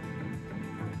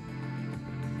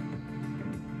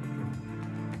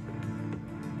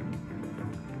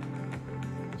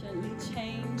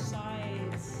 Change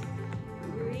sides,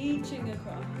 reaching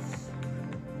across.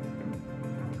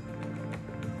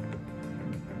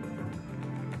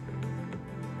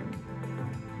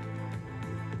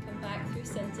 Come back through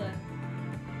center.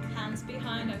 Hands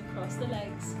behind and cross the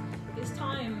legs. This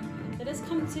time, let us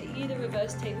come to either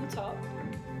reverse tabletop,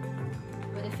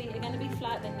 where the feet are going to be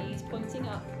flat, the knees pointing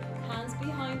up, hands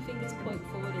behind, fingers point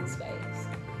forward in space.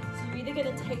 So you're either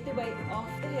going to take the weight off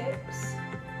the hips,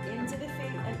 into the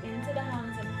feet and into the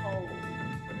hands and hold.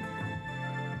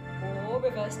 Or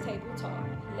reverse tabletop.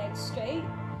 Legs straight,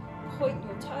 point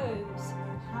your toes.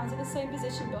 Hands in the same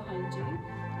position behind you.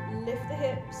 Lift the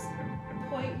hips,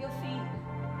 point your feet,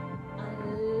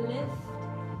 and lift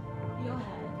your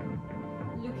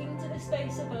head. Looking to the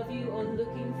space above you or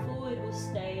looking forward will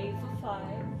stay for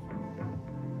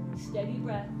 5. Steady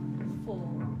breath. 4,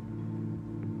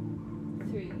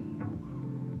 3,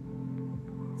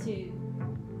 2,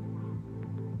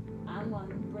 and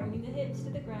 1. Bringing the hips to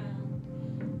the ground.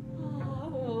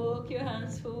 Walk your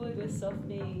hands forward with soft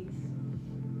knees.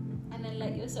 And then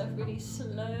let yourself really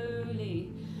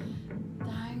slowly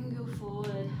dangle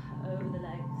forward over the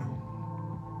legs.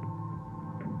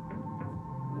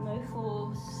 No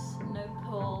force, no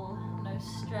pull, no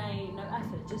strain, no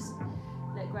effort. Just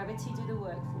let gravity do the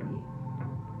work for you.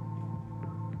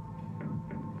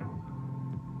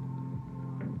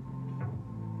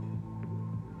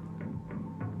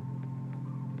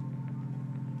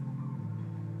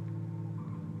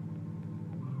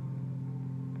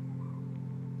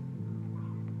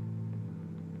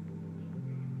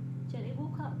 Gently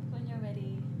walk up when you're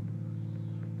ready.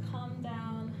 Come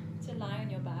down to lie on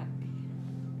your back.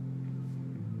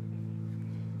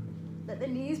 Let the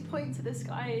knees point to the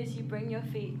sky as you bring your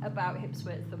feet about hips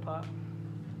width apart.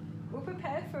 We'll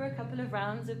prepare for a couple of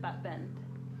rounds of back bend.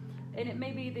 And it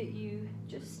may be that you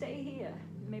just stay here.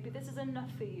 Maybe this is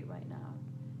enough for you right now.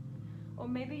 Or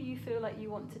maybe you feel like you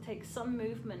want to take some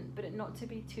movement, but it not to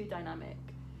be too dynamic.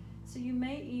 So you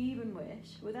may even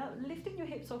wish, without lifting your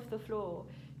hips off the floor,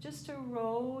 just to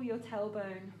roll your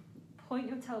tailbone, point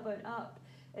your tailbone up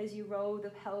as you roll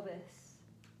the pelvis.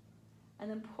 And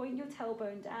then point your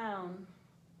tailbone down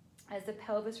as the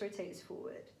pelvis rotates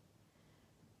forward.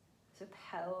 So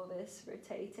pelvis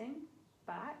rotating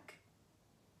back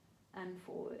and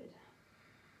forward.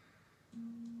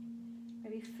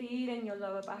 Maybe feeling your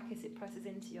lower back as it presses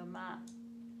into your mat.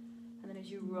 And then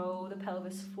as you roll the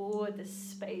pelvis forward, the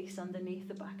space underneath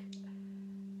the back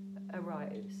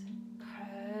arrives.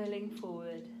 Curling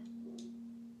forward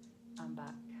and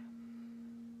back.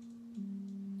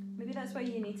 Maybe that's where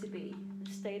you need to be.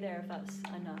 Stay there if that's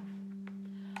enough.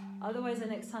 Otherwise, the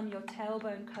next time your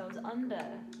tailbone curls under,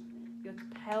 your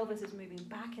pelvis is moving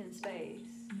back in space.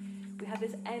 We have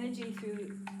this energy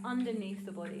through underneath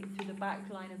the body, through the back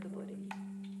line of the body,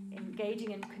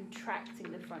 engaging and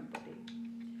contracting the front body.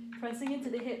 Pressing into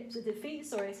the hips, with the feet,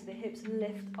 so the hips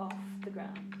lift off the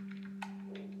ground.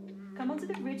 Come onto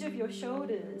the ridge of your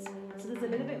shoulders, so there's a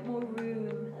little bit more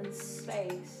room and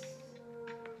space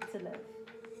to live.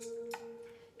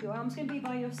 Your arms can be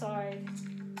by your side,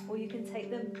 or you can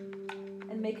take them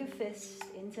and make a fist,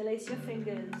 interlace your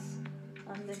fingers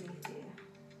underneath you.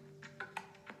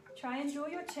 Try and draw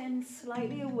your chin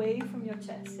slightly away from your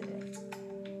chest today.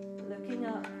 Looking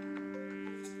up,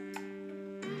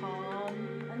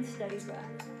 calm and steady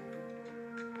breath.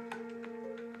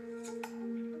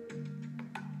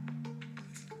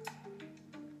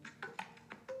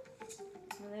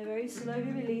 And then very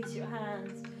slowly release your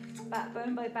hands.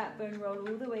 Backbone by backbone, roll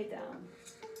all the way down.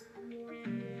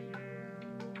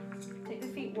 Take the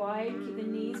feet wide, keep the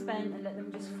knees bent and let them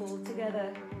just fall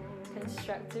together.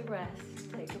 Constructive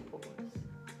rest, take a pause.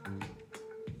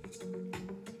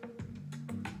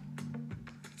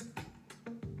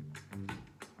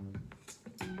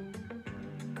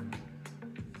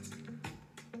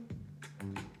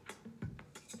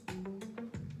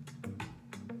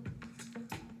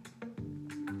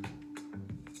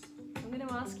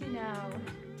 Ask you now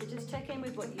to just check in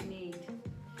with what you need.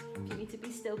 If you need to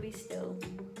be still, be still.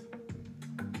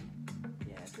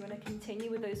 Yeah, if you want to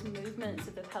continue with those movements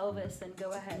of the pelvis, then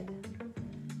go ahead.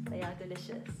 They are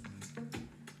delicious.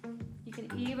 You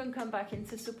can even come back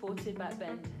into supported back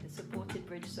bend, supported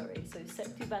bridge, So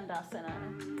Setu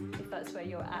Bandhasana, if that's where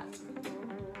you're at.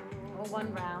 Or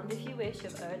one round, if you wish,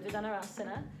 of Urdhva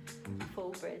Dhanurasana,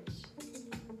 full bridge.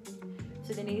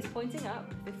 So the knees pointing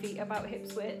up, the feet about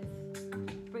hips width.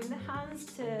 Bring the hands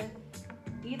to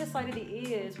either side of the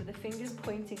ears with the fingers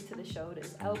pointing to the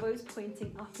shoulders, elbows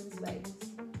pointing up in space.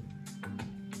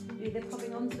 Either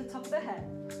popping onto the top of the head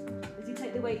as you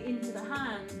take the weight into the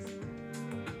hands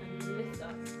and lift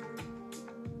up.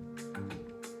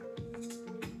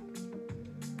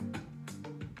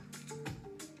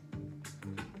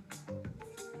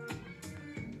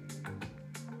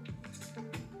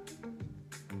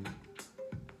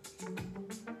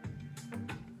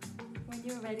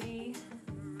 Ready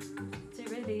to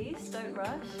release, don't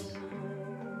rush.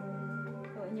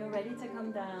 But when you're ready to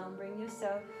come down, bring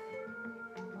yourself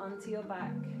onto your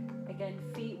back. Again,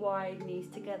 feet wide, knees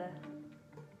together.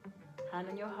 Hand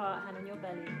on your heart, hand on your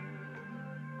belly.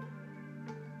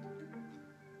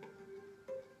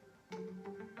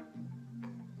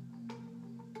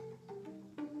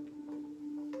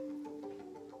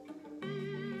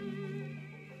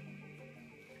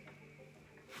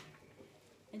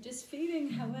 Just feeling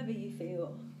however you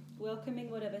feel, welcoming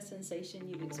whatever sensation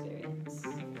you experience.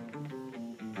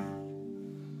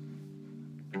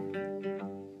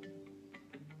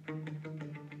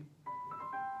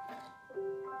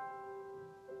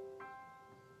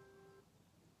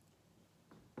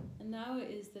 And now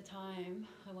is the time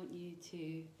I want you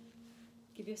to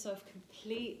give yourself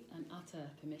complete and utter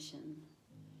permission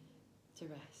to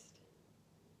rest.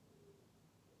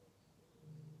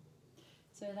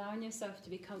 So allowing yourself to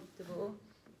be comfortable.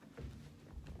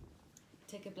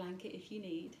 Take a blanket if you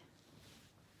need.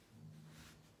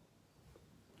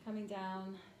 Coming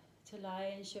down to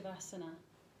lie in Shavasana.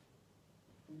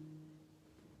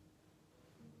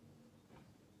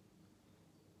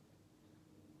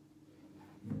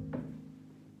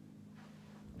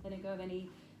 Letting go of any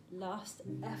last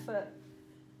effort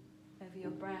over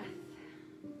your breath.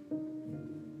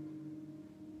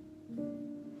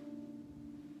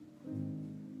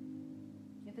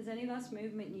 If there's any last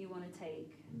movement you want to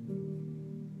take,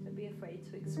 don't be afraid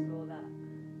to explore that.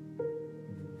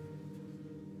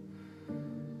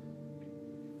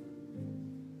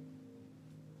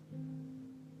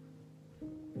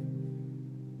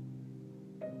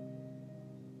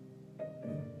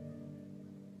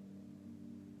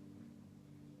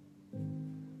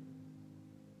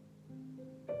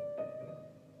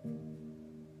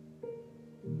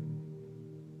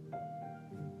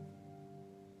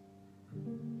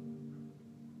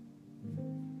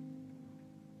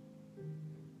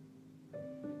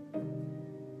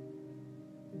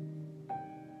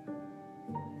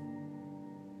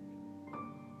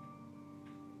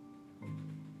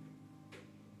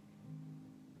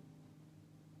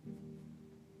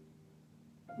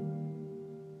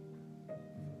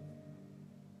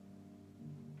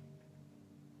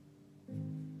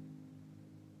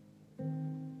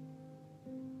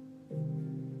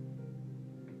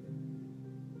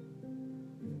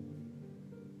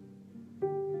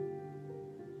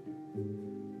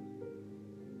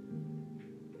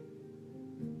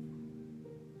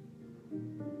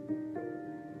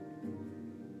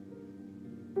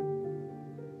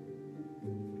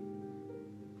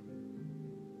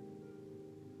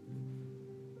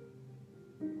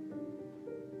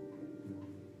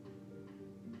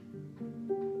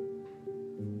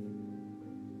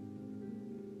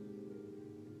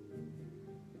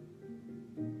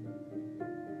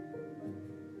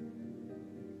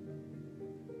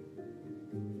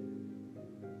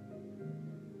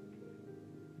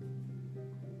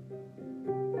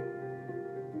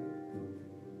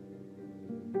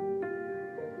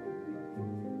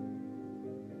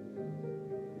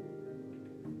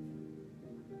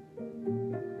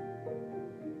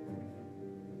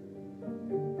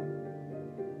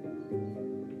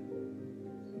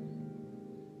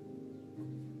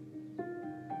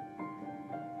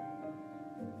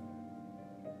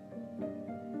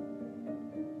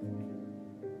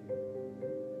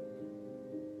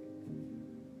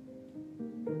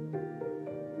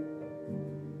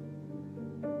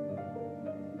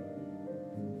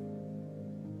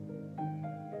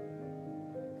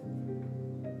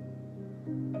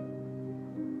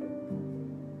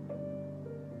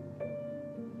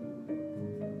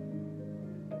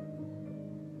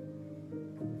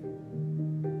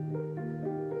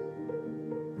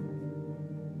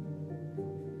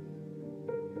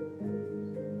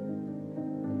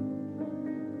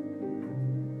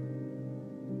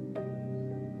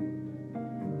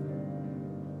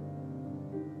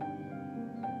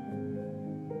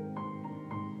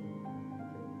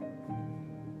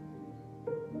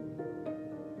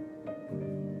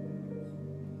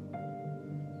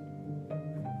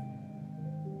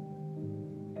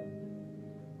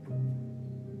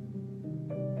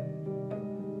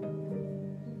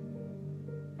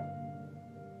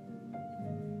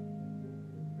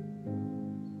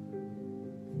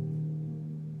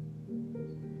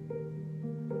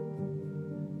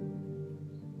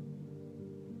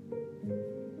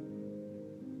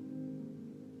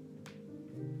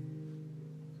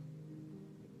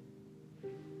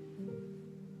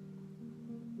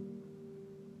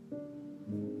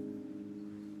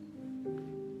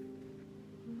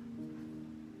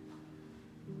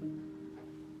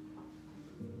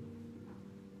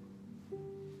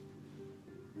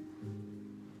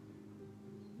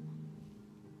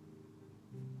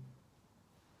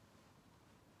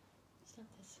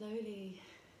 Slowly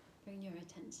bring your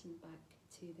attention back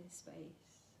to this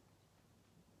space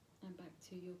and back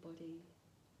to your body.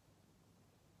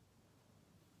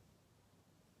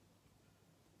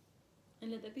 And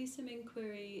let there be some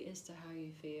inquiry as to how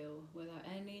you feel, without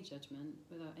any judgment,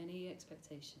 without any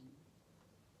expectation.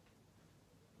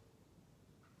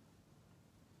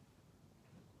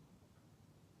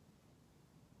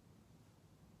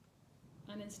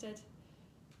 And instead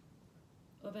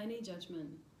of any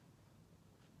judgment,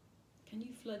 can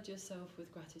you flood yourself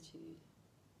with gratitude?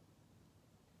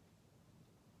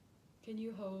 Can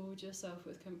you hold yourself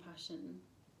with compassion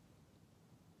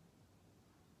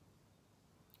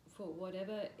for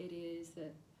whatever it is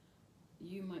that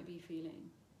you might be feeling.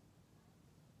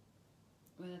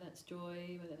 Whether that's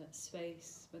joy, whether that's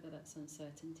space, whether that's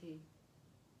uncertainty.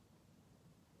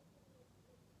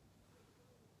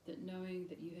 That knowing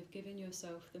that you have given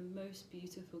yourself the most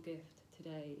beautiful gift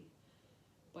today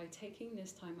by taking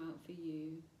this time out for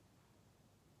you,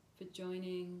 for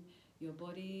joining your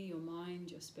body, your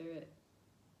mind, your spirit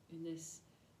in this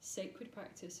sacred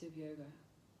practice of yoga.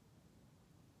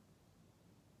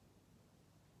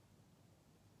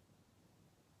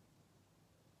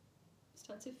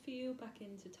 Start to feel back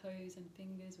into toes and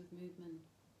fingers with movement.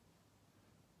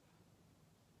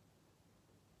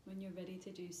 When you're ready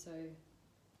to do so,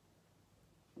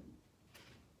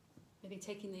 maybe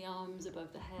taking the arms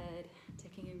above the head,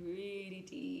 taking a really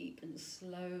deep and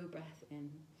slow breath in.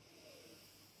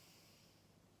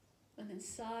 And then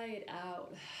sigh it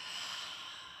out.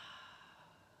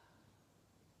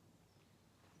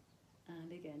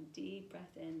 And again, deep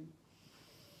breath in.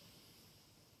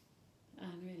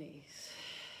 And release.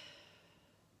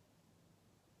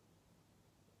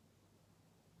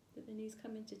 Let the knees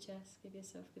come into chest, give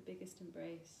yourself the biggest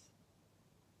embrace.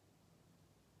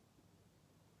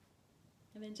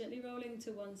 And then gently rolling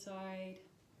to one side,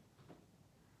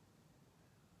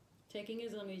 taking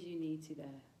as long as you need to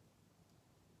there.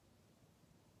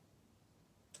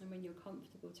 And when you're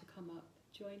comfortable to come up,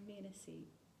 join me in a seat.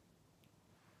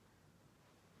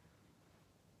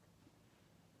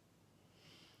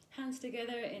 Hands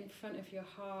together in front of your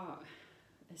heart,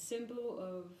 a symbol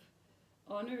of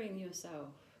honouring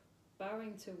yourself,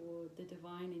 bowing toward the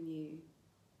divine in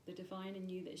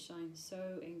you that shines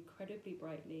so incredibly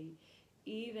brightly,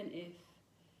 even if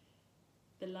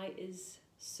the light is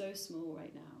so small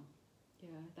right now.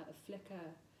 Yeah, that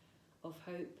flicker of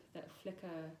hope, that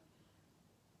flicker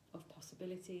of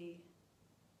possibility.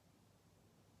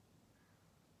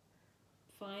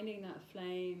 Finding that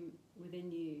flame within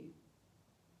you,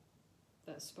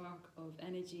 that spark of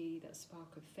energy, that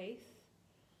spark of faith,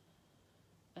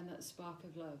 and that spark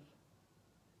of love.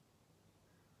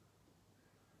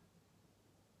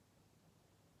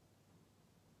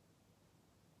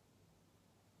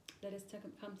 Let us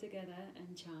come together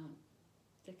and chant.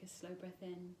 Take a slow breath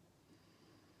in.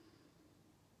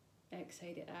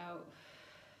 Exhale it out.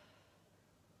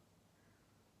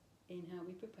 Inhale,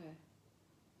 we prepare.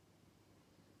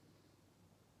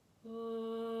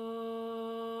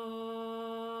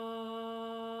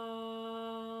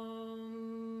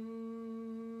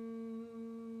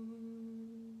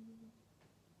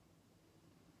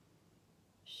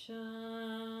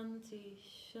 Shanti,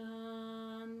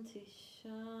 Shanti,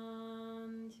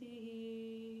 Shanti.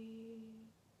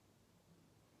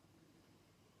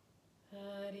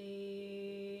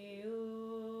 Hari Om.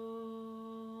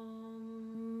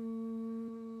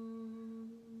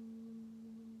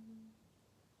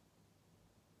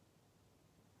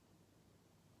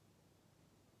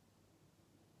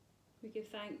 We give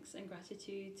thanks and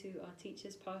gratitude to our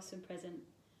teachers past and present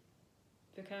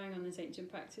for carrying on this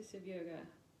ancient practice of yoga.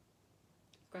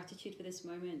 Gratitude for this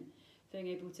moment, being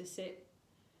able to sit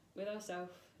with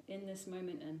ourselves in this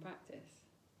moment and practice,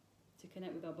 to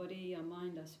connect with our body, our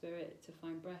mind, our spirit, to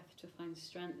find breath, to find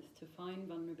strength, to find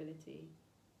vulnerability,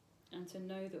 and to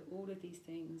know that all of these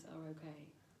things are okay.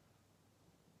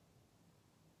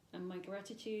 And my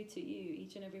gratitude to you,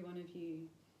 each and every one of you.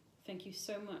 Thank you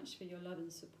so much for your love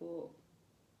and support.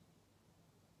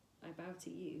 I bow to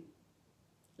you.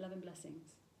 Love and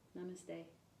blessings. Namaste.